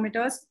 6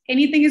 kilometers,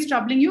 anything is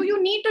troubling you, you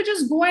need to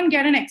just go and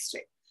get an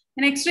X-ray.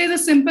 An X-ray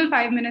is a simple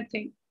 5-minute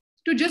thing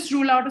to just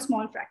rule out a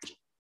small fracture.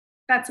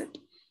 That's it.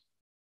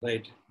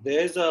 Right.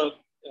 There's a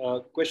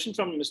question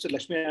from Mr.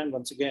 Lakshman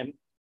once again,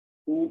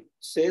 who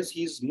says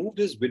he's moved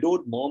his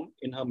widowed mom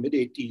in her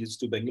mid-80s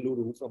to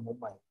Bengaluru from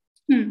Mumbai.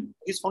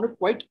 He's found it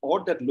quite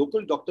odd that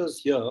local doctors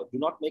here do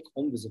not make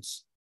home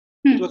visits.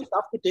 It was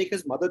tough to take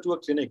his mother to a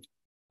clinic,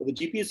 but the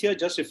GPs here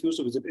just refuse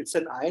to visit. It's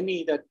an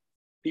irony that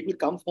people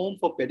come home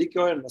for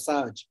pedicure and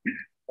massage,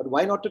 but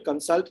why not to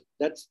consult?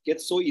 That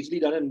gets so easily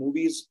done in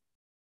movies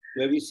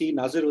where we see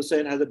Nazir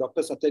Hussain has a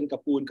Dr. Satyan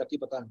Kapoor in Kati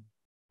Patan,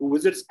 who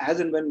visits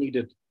as and when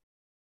needed.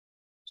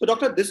 So,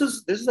 doctor, this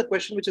is a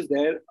question which is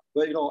there,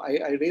 where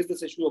I raised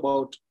this issue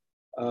about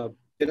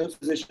general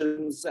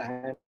physicians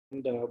and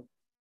the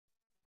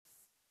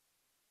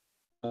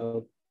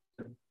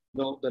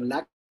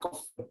lack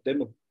of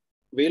them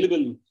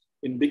available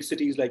in big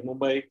cities like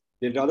Mumbai.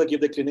 They'd rather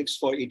give the clinics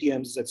for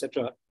ATMs,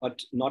 etc.,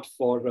 but not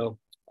for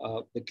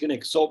the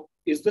clinic. So,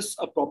 is this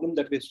a problem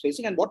that we're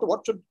facing, and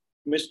what should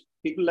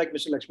people like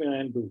Mr.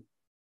 Lakshminarayan do?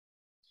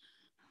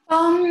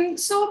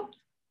 So,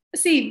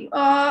 see,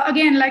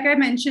 again, like I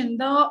mentioned,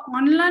 the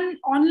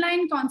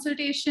online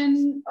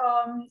consultation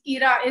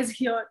era is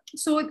here.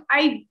 So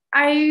I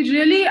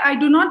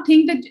do not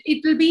think that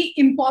it will be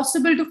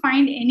impossible to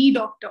find any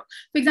doctor.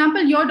 For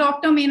example, your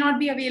doctor may not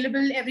be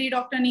available. Every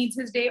doctor needs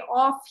his day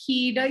off.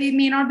 He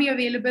may not be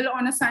available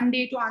on a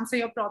Sunday to answer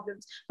your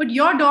problems. But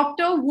your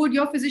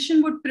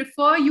physician would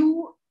prefer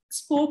you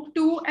spoke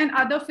to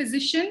another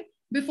physician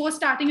before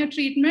starting a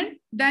treatment,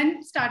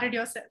 then started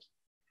yourself.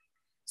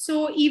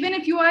 So even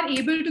if you are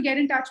able to get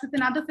in touch with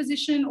another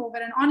physician over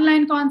an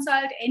online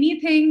consult,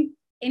 anything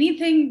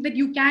that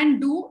you can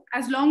do,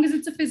 as long as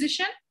it's a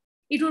physician,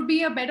 it would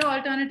be a better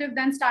alternative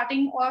than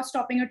starting or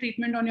stopping a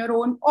treatment on your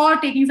own or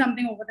taking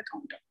something over the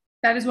counter.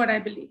 That is what I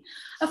believe.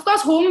 Of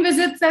course, home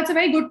visits, that's a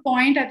very good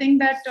point. I think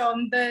that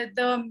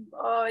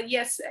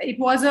yes, it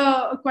was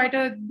quite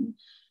a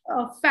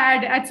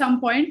fad at some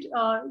point,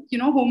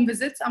 home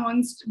visits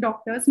amongst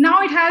doctors.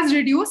 Now it has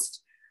reduced.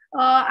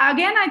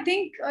 Again, I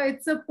think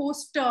it's a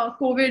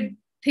post-COVID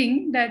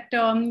thing that,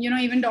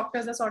 even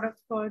doctors are sort of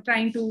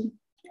trying to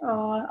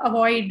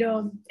avoid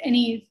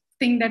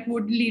anything that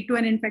would lead to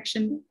an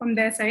infection from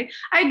their side.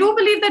 I do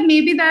believe that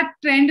maybe that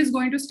trend is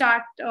going to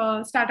start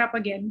up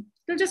again.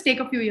 It'll just take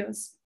a few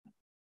years.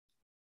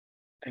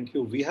 Thank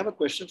you. We have a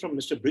question from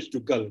Mr. Brij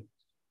Duggal,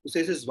 who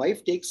says his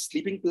wife takes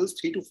sleeping pills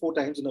 3 to 4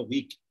 times in a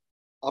week,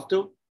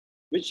 after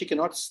which she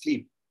cannot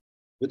sleep,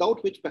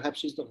 without which perhaps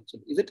she's not.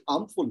 Is it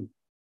harmful?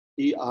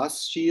 He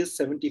asks. She is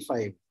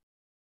 75.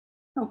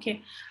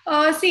 Okay.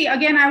 See,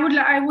 again,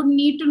 I would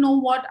need to know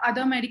what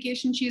other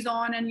medication she's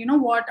on and,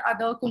 what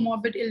other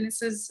comorbid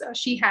illnesses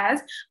she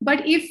has.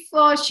 But if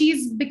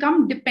she's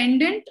become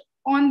dependent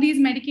on these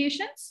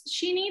medications,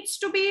 she needs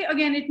to be,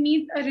 again, a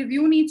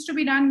review needs to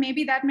be done.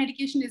 Maybe that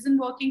medication isn't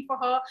working for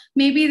her.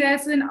 Maybe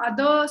there's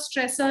another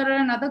stressor or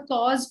another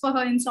cause for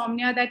her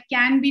insomnia that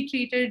can be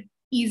treated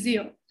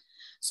easier.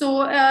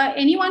 So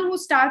anyone who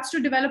starts to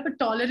develop a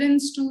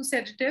tolerance to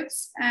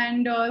sedatives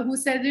and who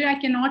says that I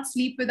cannot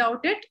sleep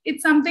without it,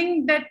 it's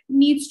something that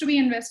needs to be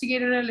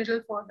investigated a little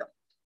further,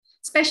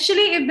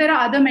 especially if there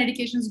are other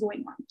medications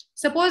going on.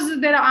 Suppose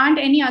there aren't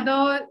any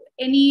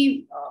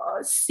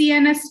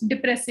CNS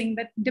depressing,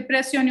 that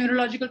depress your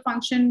neurological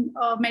function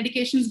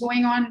medications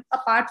going on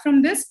apart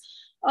from this,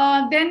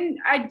 then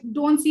I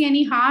don't see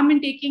any harm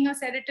in taking a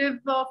sedative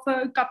for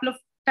a couple of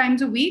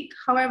times a week.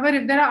 However,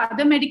 if there are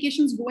other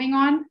medications going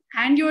on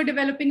and you're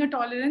developing a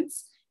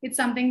tolerance, it's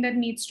something that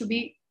needs to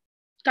be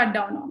cut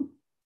down on.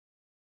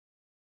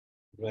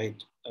 Right.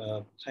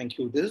 Thank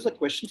you. This is a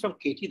question from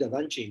Katie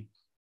Dadanchi,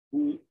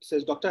 who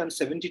says, Doctor, I'm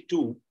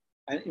 72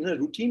 and in a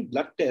routine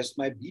blood test,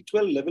 my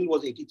B12 level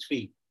was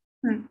 83.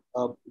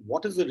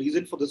 What is the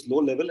reason for this low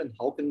level and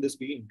how can this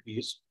be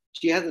increased?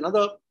 She has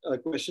another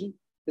question.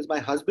 Is my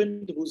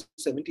husband, who's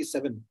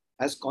 77,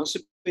 has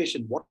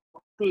constipation. What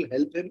will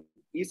help him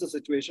ease the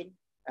situation?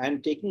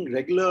 And taking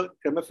regular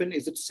Kremafin,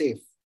 is it safe?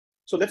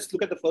 So let's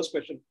look at the first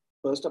question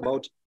first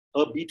about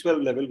her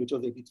B12 level, which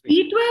was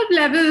 83. B12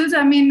 levels,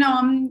 I mean,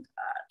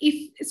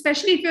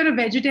 especially if you're a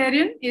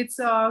vegetarian, it's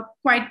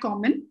quite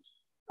common.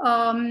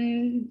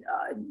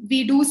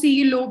 We do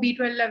see low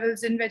B12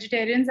 levels in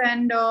vegetarians,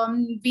 and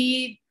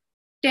we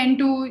tend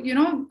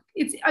to,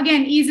 it's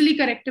again easily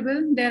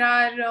correctable. There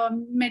are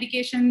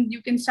medications,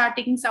 you can start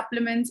taking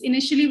supplements.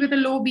 Initially with a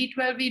low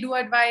B12, we do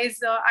advise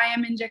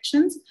IM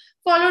injections,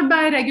 followed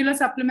by regular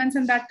supplements,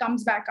 and that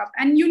comes back up.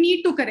 And you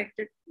need to correct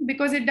it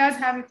because it does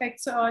have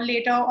effects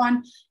later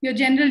on your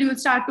general. You'll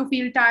start to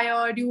feel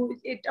tired.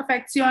 It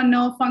affects your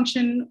nerve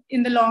function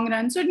in the long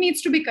run. So it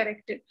needs to be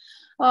corrected.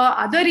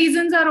 Other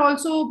reasons are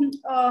also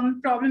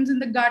problems in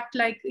the gut,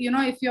 like,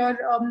 if you're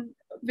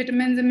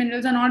vitamins and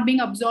minerals are not being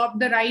absorbed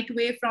the right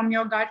way from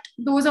your gut.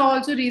 Those are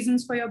also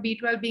reasons for your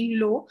B12 being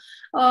low.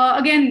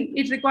 Again,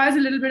 it requires a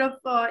little bit of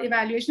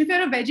evaluation. If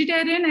you're a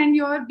vegetarian and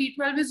your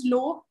B12 is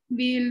low,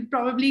 we'll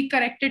probably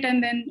correct it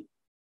and then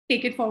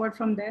take it forward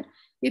from there.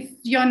 If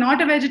you're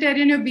not a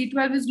vegetarian, your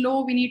B12 is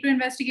low, we need to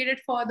investigate it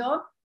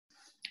further.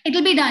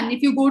 It'll be done.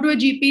 If you go to a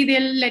GP,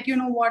 they'll let you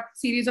know what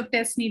series of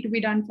tests need to be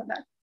done for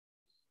that.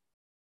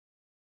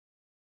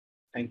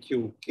 Thank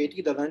you.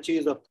 Katie Dadanchi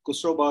is of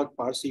Kusrobag,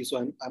 Parsi, so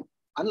I'm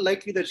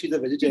unlikely that she's a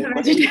vegetarian.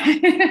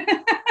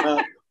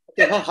 Okay,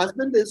 her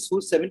husband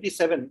who's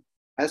 77,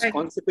 has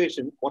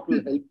constipation. What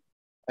will help?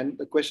 And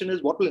the question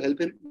is, what will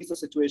help him ease the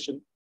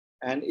situation?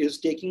 And is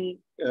taking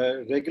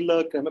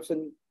regular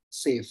Clemifene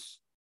safe?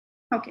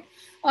 Okay.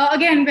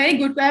 Again, very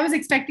good. I was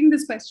expecting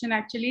this question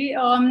actually.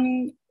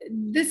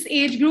 This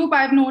age group,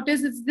 I've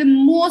noticed, is the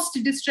most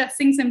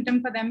distressing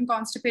symptom for them,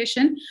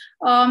 constipation.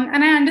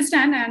 And I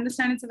understand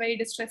it's a very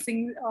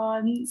distressing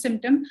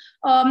symptom.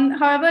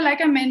 However, like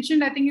I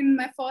mentioned, I think in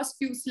my first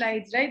few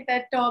slides, right,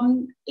 that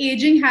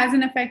aging has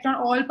an effect on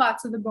all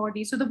parts of the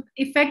body. So the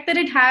effect that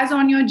it has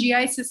on your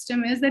GI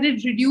system is that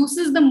it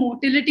reduces the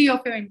motility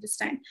of your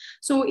intestine.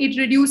 So it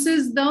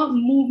reduces the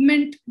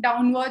movement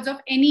downwards of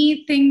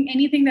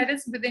anything that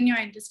is within your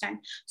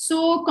intestine.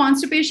 So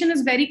constipation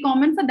is very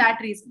common for that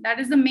reason. That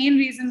is the main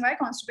reason why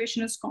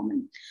constipation is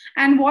common.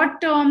 And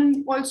what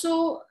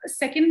also,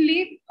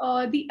 secondly,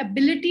 the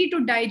ability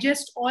to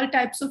digest all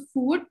types of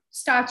food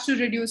starts to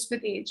reduce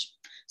with age.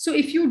 So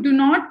if you do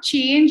not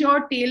change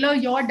or tailor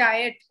your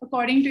diet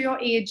according to your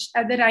age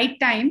at the right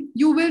time,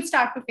 you will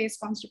start to face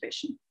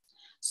constipation.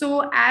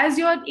 So as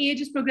your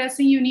age is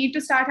progressing, you need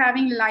to start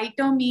having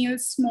lighter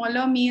meals,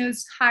 smaller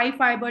meals, high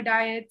fiber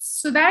diets,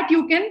 so that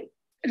you can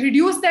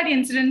reduce that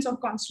incidence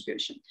of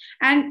constipation.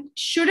 And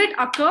should it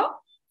occur,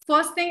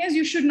 first thing is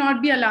you should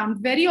not be alarmed.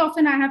 Very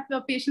often I have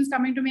patients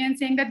coming to me and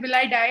saying that, will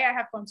I die? I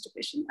have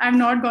constipation. I'm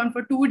not gone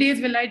for 2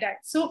 days. Will I die?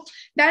 So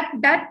that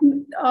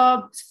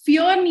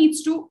fear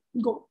needs to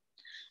go.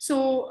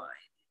 So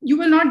you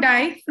will not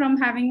die from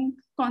having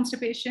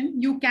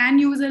constipation. You can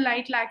use a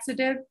light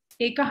laxative,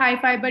 take a high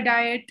fiber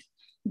diet,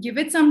 give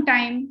it some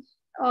time.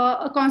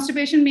 A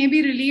constipation may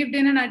be relieved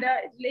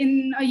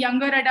in a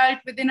younger adult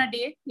within a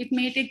day. It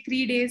may take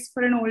 3 days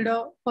for an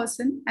older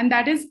person, and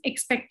that is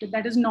expected.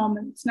 That is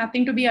normal. It's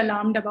nothing to be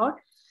alarmed about.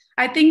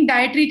 I think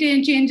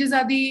dietary changes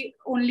are the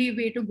only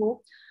way to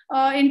go.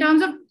 In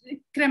terms of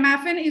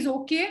Clemifene is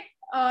okay.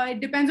 It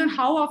depends on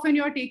how often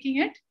you're taking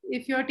it.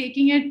 If you're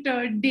taking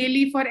it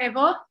daily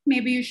forever,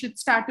 maybe you should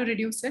start to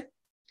reduce it,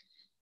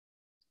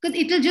 because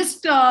it will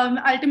just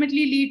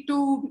ultimately lead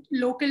to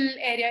local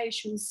area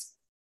issues.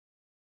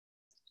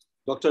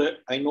 Doctor,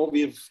 I know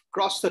we've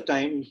crossed the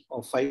time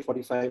of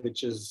 5:45,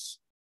 which is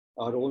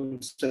our own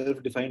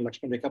self-defined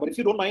Lakshman Rekha. But if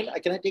you don't mind,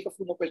 can I take a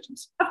few more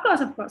questions? Of course,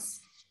 of course.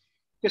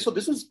 Okay, so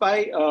this is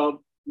by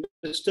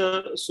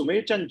Mr.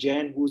 Sumerchand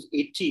Jain, who's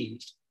 80.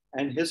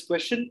 And his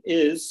question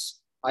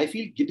is, I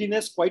feel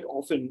giddiness quite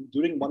often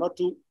during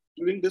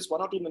this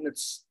 1 or 2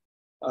 minutes.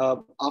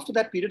 After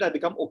that period, I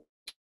become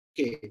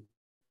okay.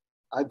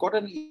 I've got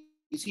an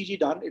ECG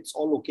done. It's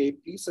all okay.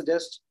 Please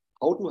suggest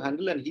how to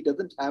handle, and he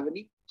doesn't have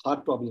any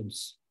heart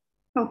problems.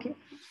 Okay.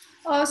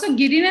 So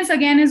giddiness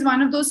again is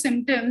one of those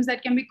symptoms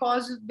that can be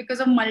caused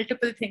because of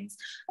multiple things.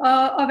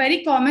 A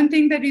very common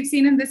thing that we've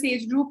seen in this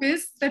age group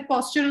is that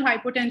postural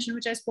hypotension,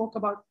 which I spoke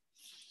about.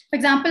 For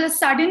example, a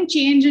sudden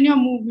change in your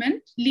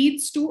movement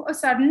leads to a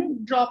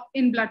sudden drop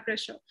in blood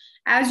pressure.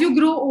 As you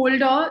grow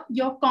older,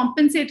 your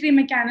compensatory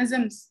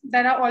mechanisms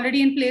that are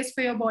already in place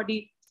for your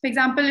body. For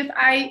example, if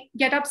I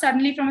get up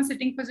suddenly from a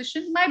sitting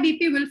position, my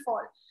BP will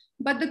fall.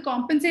 But the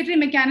compensatory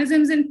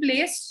mechanisms in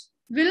place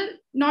will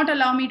not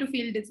allow me to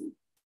feel dizzy.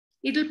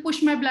 It will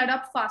push my blood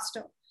up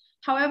faster.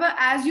 However,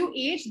 as you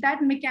age,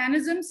 that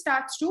mechanism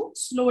starts to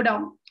slow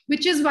down,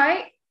 which is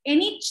why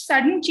any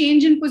sudden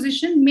change in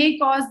position may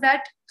cause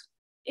that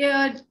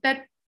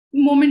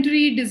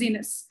momentary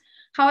dizziness.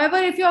 However,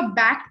 if you're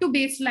back to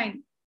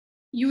baseline,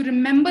 you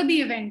remember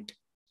the event,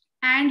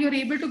 and you're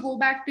able to go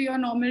back to your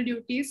normal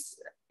duties,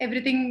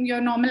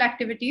 your normal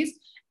activities,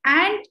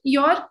 and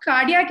your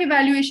cardiac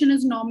evaluation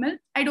is normal,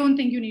 I don't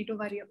think you need to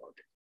worry about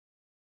it.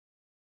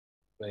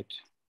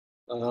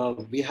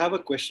 Right. We have a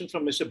question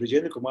from Mr.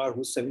 Brijendra Kumar,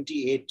 who's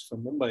 78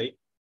 from Mumbai.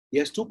 He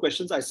has 2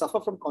 questions. I suffer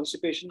from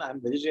constipation.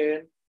 I'm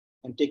vegetarian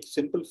and take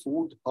simple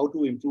food. How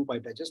to improve my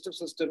digestive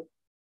system?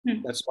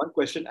 That's one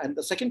question. And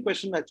the second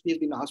question actually has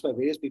been asked by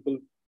various people.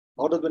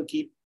 How does one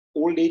keep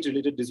old age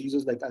related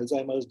diseases like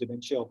Alzheimer's,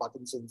 dementia, or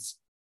Parkinson's,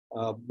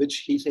 which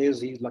he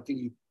says he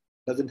luckily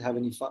doesn't have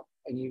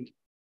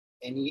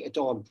any at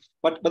all.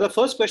 But the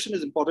first question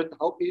is important.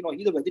 How,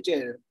 he's a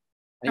vegetarian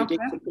and he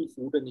takes simple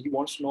food, and he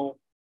wants to know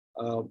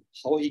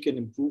how he can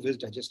improve his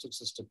digestive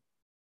system.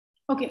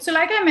 Okay, so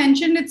like I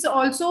mentioned, it's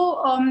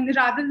also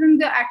rather than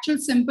the actual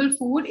simple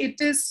food,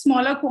 it is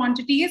smaller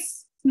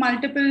quantities,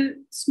 multiple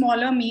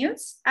smaller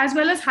meals, as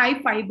well as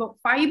high fiber.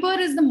 Fiber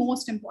is the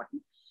most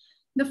important.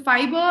 The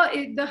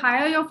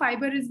higher your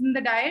fiber is in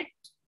the diet,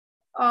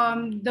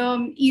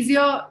 the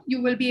easier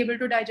you will be able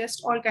to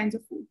digest all kinds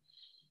of food.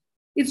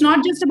 It's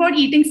not just about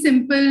eating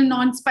simple,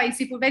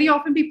 non-spicy food. Very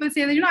often people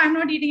say that, I'm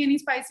not eating any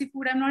spicy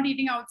food. I'm not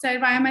eating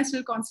outside. Why am I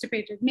still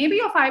constipated? Maybe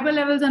your fiber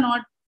levels are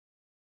not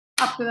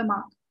up to the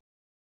mark.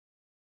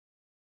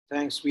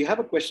 Thanks. We have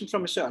a question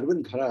from Mr.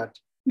 Arvind Gharat,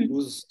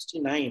 who's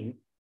 69.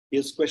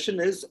 His question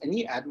is,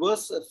 any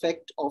adverse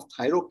effect of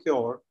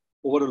Thyrocure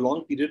over a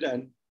long period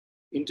and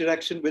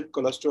interaction with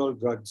cholesterol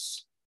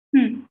drugs?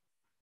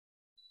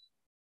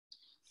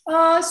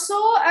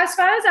 So as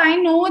far as I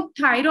know,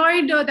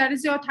 thyroid, that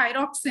is your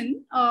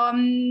thyroxine,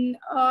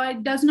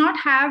 does not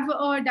have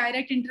a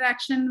direct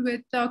interaction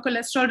with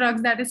cholesterol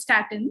drugs, that is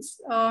statins.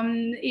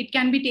 It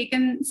can be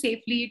taken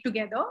safely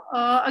together.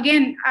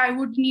 Again, I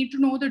would need to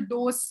know the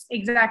dose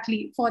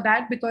exactly for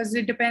that, because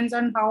it depends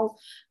on how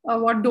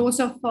what dose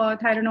of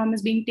Thyrocure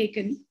is being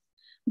taken.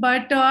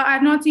 But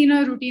I've not seen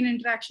a routine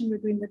interaction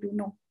between the two,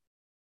 no.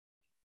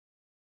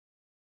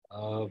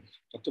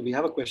 Doctor, we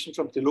have a question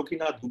from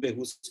Trilokinath Dubey,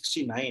 who's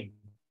 69.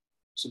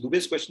 So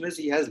Dubey's question is,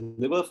 he has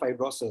liver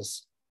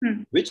fibrosis.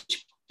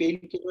 Which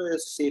painkiller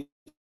is safer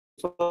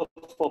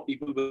for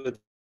people with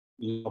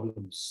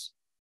problems?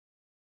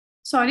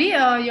 Sorry,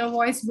 your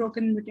voice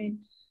broken in between.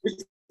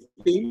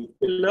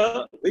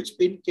 Which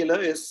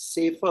painkiller is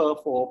safer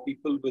for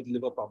people with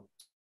liver problems?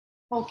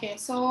 Okay,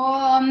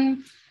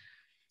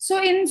 so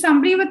in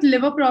somebody with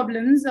liver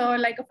problems,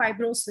 like a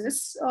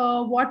fibrosis,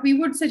 what we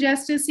would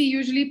suggest is,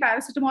 usually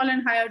paracetamol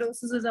in higher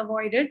doses is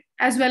avoided,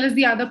 as well as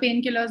the other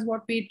painkillers,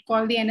 what we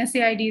call the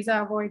NSAIDs,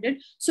 are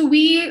avoided. So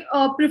we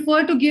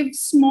prefer to give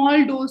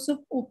small dose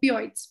of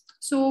opioids.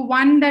 So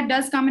one that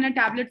does come in a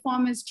tablet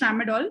form is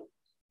tramadol.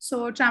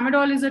 So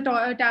tramadol is a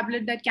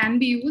tablet that can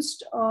be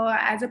used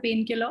as a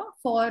painkiller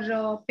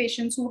for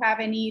patients who have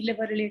any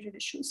liver-related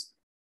issues.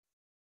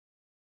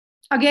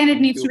 Again, it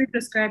needs to be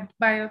prescribed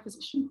by a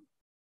physician.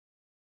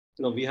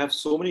 We have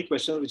so many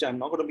questions which I'm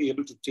not going to be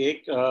able to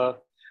take.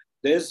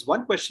 There's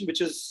one question which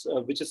is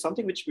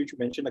something which you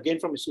mentioned again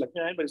from Mr.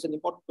 Lakshmi, but it's an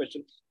important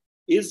question.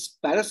 Is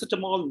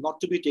paracetamol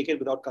not to be taken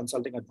without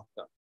consulting a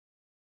doctor?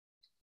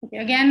 Okay,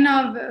 again,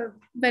 a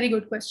very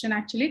good question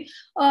actually.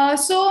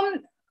 So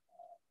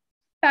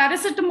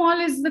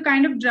paracetamol is the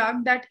kind of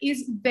drug that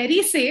is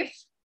very safe,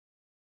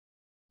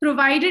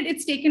 provided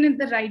it's taken in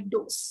the right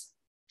dose.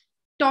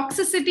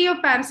 Toxicity of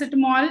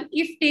paracetamol,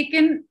 if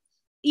taken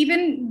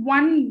even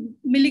 1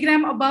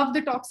 milligram above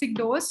the toxic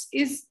dose,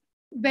 is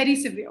very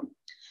severe.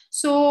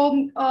 So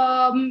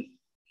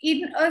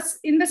in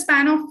the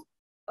span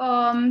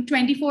of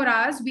 24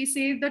 hours, we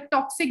say the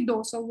toxic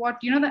dose, or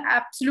what,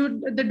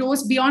 the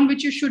dose beyond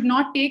which you should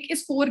not take,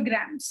 is 4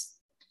 grams.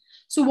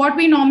 So what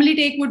we normally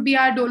take would be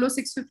our Dolo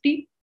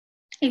 650.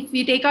 If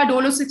we take our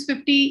Dolo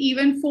 650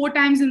 even 4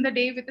 times in the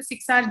day with a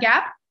 6-hour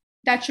gap,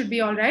 that should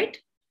be all right.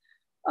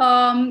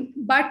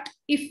 But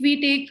if we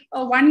take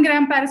a 1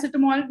 gram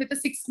paracetamol with a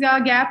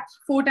 6-hour gap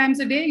 4 times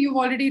a day, you've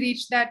already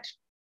reached that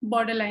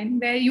borderline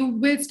where you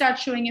will start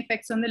showing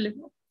effects on the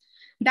liver.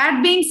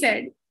 That being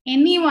said,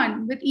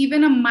 anyone with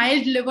even a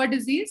mild liver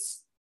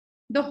disease,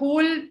 the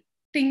whole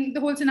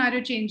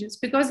scenario changes,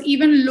 because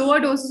even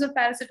lower doses of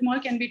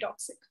paracetamol can be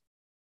toxic.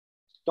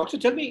 Doctor,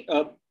 tell me,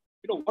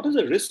 what is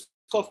the risk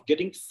of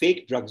getting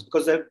fake drugs?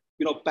 Because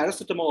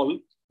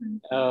paracetamol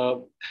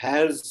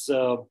has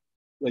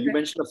you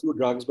mentioned a few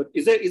drugs, but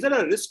is there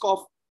a risk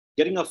of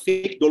getting a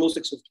fake Dolo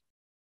 650?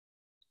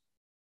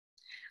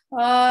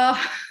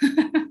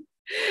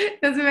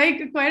 That's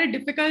quite a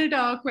difficult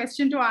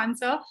question to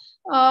answer.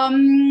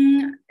 That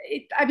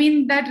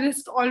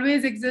risk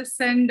always exists,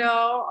 and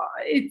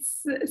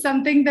it's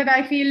something that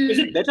I feel. Is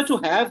it better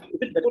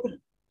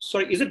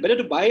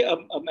to buy a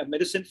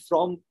medicine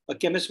from a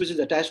chemist which is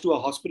attached to a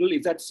hospital?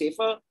 Is that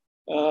safer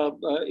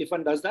if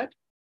one does that?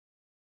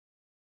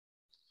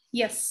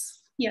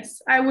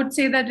 Yes, I would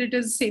say that it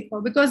is safer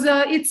because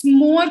it's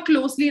more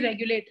closely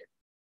regulated.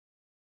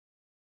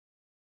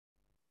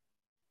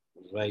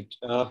 Right.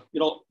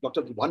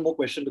 Doctor, one more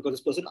question, because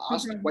this person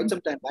asked quite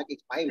some time back.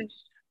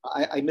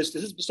 I missed.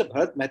 This is Mr.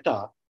 Bharat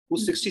Mehta,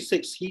 who's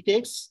 66. He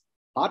takes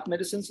heart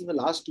medicines in the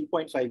last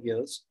 2.5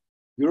 years,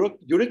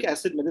 uric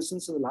acid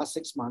medicines in the last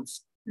 6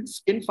 months,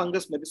 skin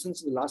fungus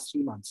medicines in the last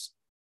 3 months.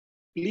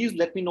 Please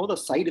let me know the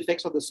side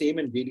effects of the same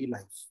in daily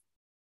life.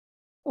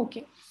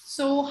 Okay.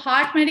 So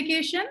heart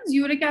medications,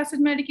 uric acid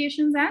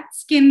medications, and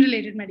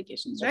skin-related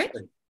medications, right?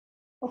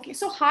 Okay,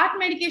 so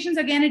heart medications,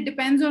 again, it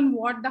depends on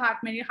what the heart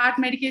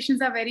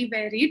medications are very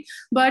varied,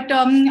 but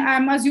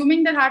I'm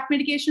assuming that heart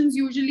medications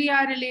usually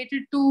are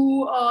related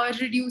to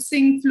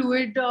reducing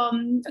fluid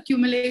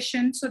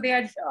accumulation. So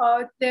they're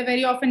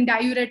very often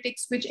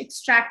diuretics which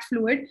extract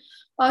fluid.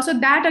 So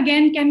that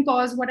again can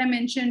cause what I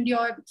mentioned,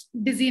 your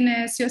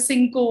dizziness, your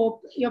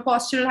syncope, your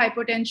postural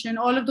hypotension.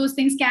 All of those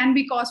things can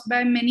be caused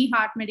by many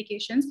heart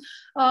medications.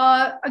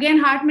 Again,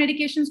 heart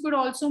medications could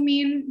also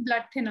mean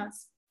blood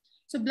thinners.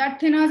 So blood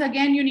thinners,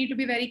 again, you need to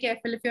be very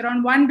careful. If you're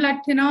on one blood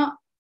thinner,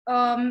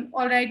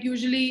 all right,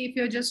 usually if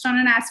you're just on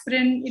an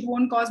aspirin, it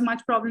won't cause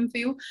much problem for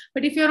you.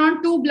 But if you're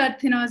on two blood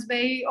thinners,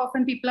 very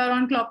often people are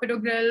on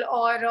clopidogrel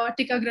or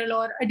ticagrel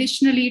or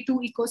additionally to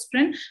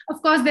ecosprin.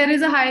 Of course, there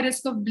is a high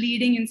risk of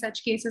bleeding in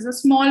such cases. A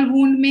small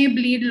wound may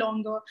bleed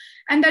longer.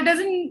 And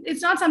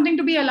it's not something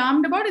to be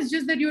alarmed about. It's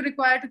just that you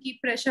require to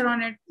keep pressure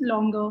on it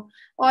longer.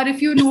 Or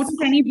if you notice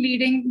any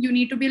bleeding, you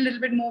need to be a little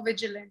bit more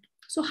vigilant.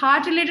 So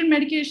heart-related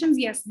medications,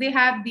 yes, they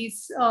have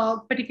these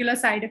particular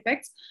side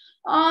effects.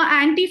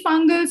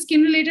 Antifungal,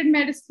 skin-related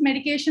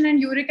medication and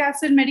uric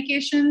acid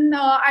medication,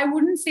 I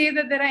wouldn't say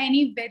that there are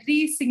any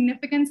very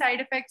significant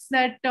side effects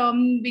that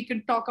we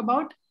could talk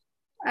about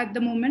at the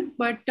moment.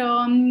 But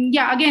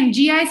yeah, again,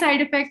 GI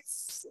side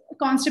effects,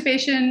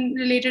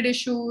 constipation-related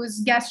issues,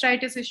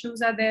 gastritis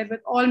issues are there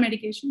with all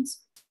medications.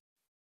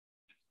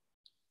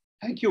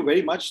 Thank you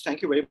very much.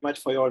 Thank you very much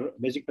for your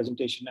amazing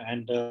presentation.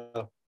 And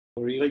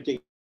really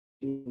taking,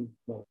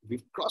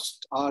 we've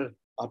crossed our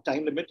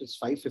time limit. It's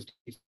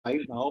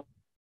 5:55 now.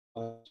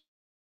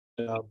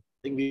 I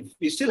think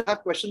we still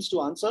have questions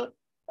to answer,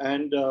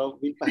 and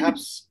we'll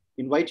perhaps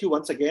invite you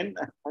once again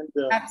and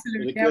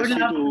Absolutely. request you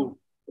to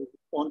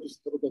respond to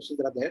some of the questions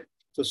that are there.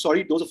 So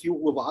sorry, those of you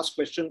who have asked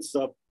questions,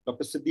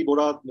 Dr. Siddhi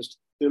Bora, Mr.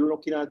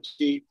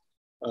 Tirunokinaji,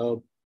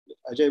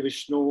 Ajay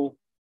Vishnu,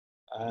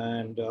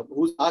 and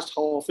who's asked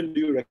how often do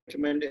you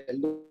recommend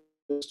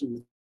elders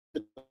to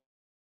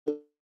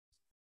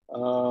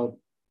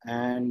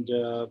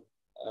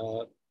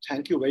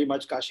thank you very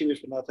much, Kashi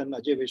Vishwanathan,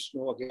 Ajay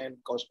Vishnu, again,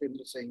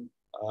 Kaushpendra Singh.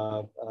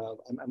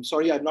 I'm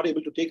sorry I'm not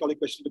able to take all the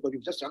questions because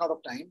we've just run out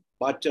of time.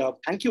 But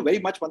thank you very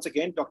much once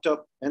again, Dr.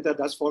 Nayantara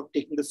Das, for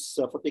taking this,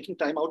 for taking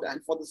time out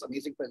and for this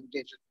amazing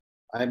presentation.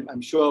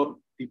 I'm sure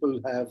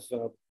people have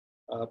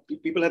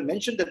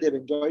mentioned that they've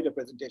enjoyed the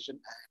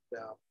presentation,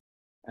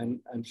 and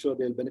I'm sure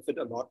they'll benefit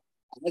a lot.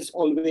 As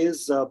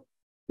always,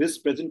 this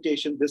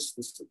presentation, this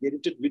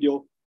edited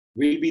video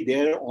will be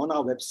there on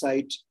our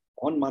website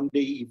on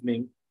Monday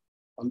evening,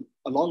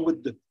 along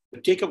with the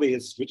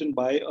takeaways written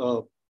by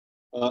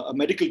a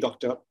medical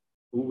doctor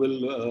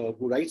who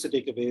writes the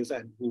takeaways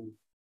and who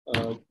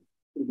will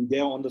be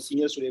there on the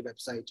Seniors Today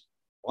website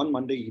on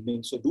Monday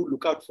evening. So do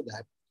look out for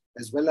that,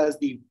 as well as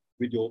the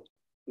video.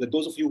 That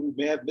those of you who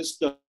may have missed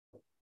the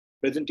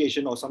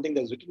presentation or something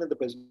that's written in the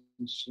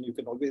presentation, you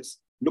can always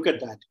look at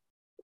that.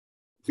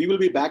 We will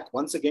be back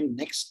once again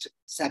next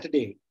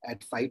Saturday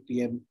at 5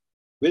 p.m.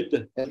 with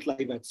the Health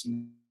Live at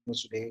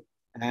Seniors Today.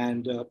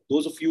 And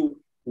those of you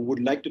who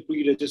would like to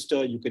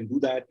pre-register, you can do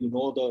that. You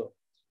know,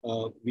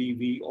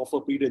 we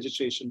offer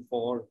pre-registration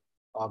for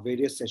our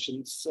various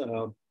sessions.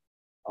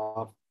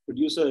 Our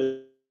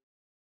producer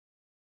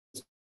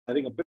is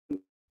having a bit of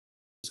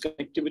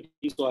connectivity,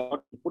 so I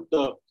want to put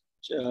the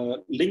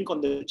link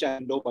on the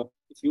chat below. But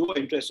if you are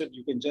interested,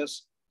 you can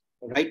just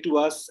write to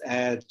us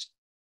at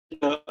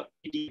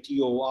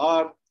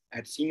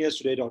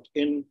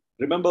edtor@seniorstoday.in.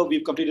 Remember,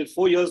 we've completed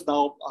 4 years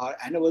now. Our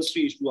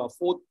anniversary issue, our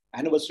 4th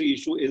anniversary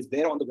issue, is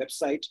there on the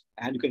website,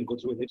 and you can go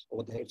through it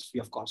over there. It's free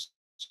of cost.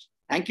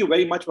 Thank you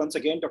very much once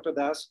again, Dr.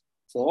 Das,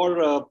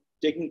 for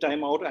taking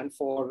time out and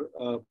for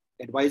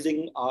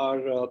advising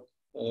our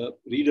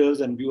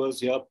readers and viewers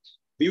here.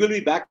 We will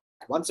be back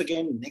once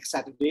again next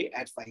Saturday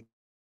at 5.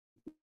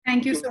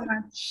 Thank you so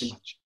much.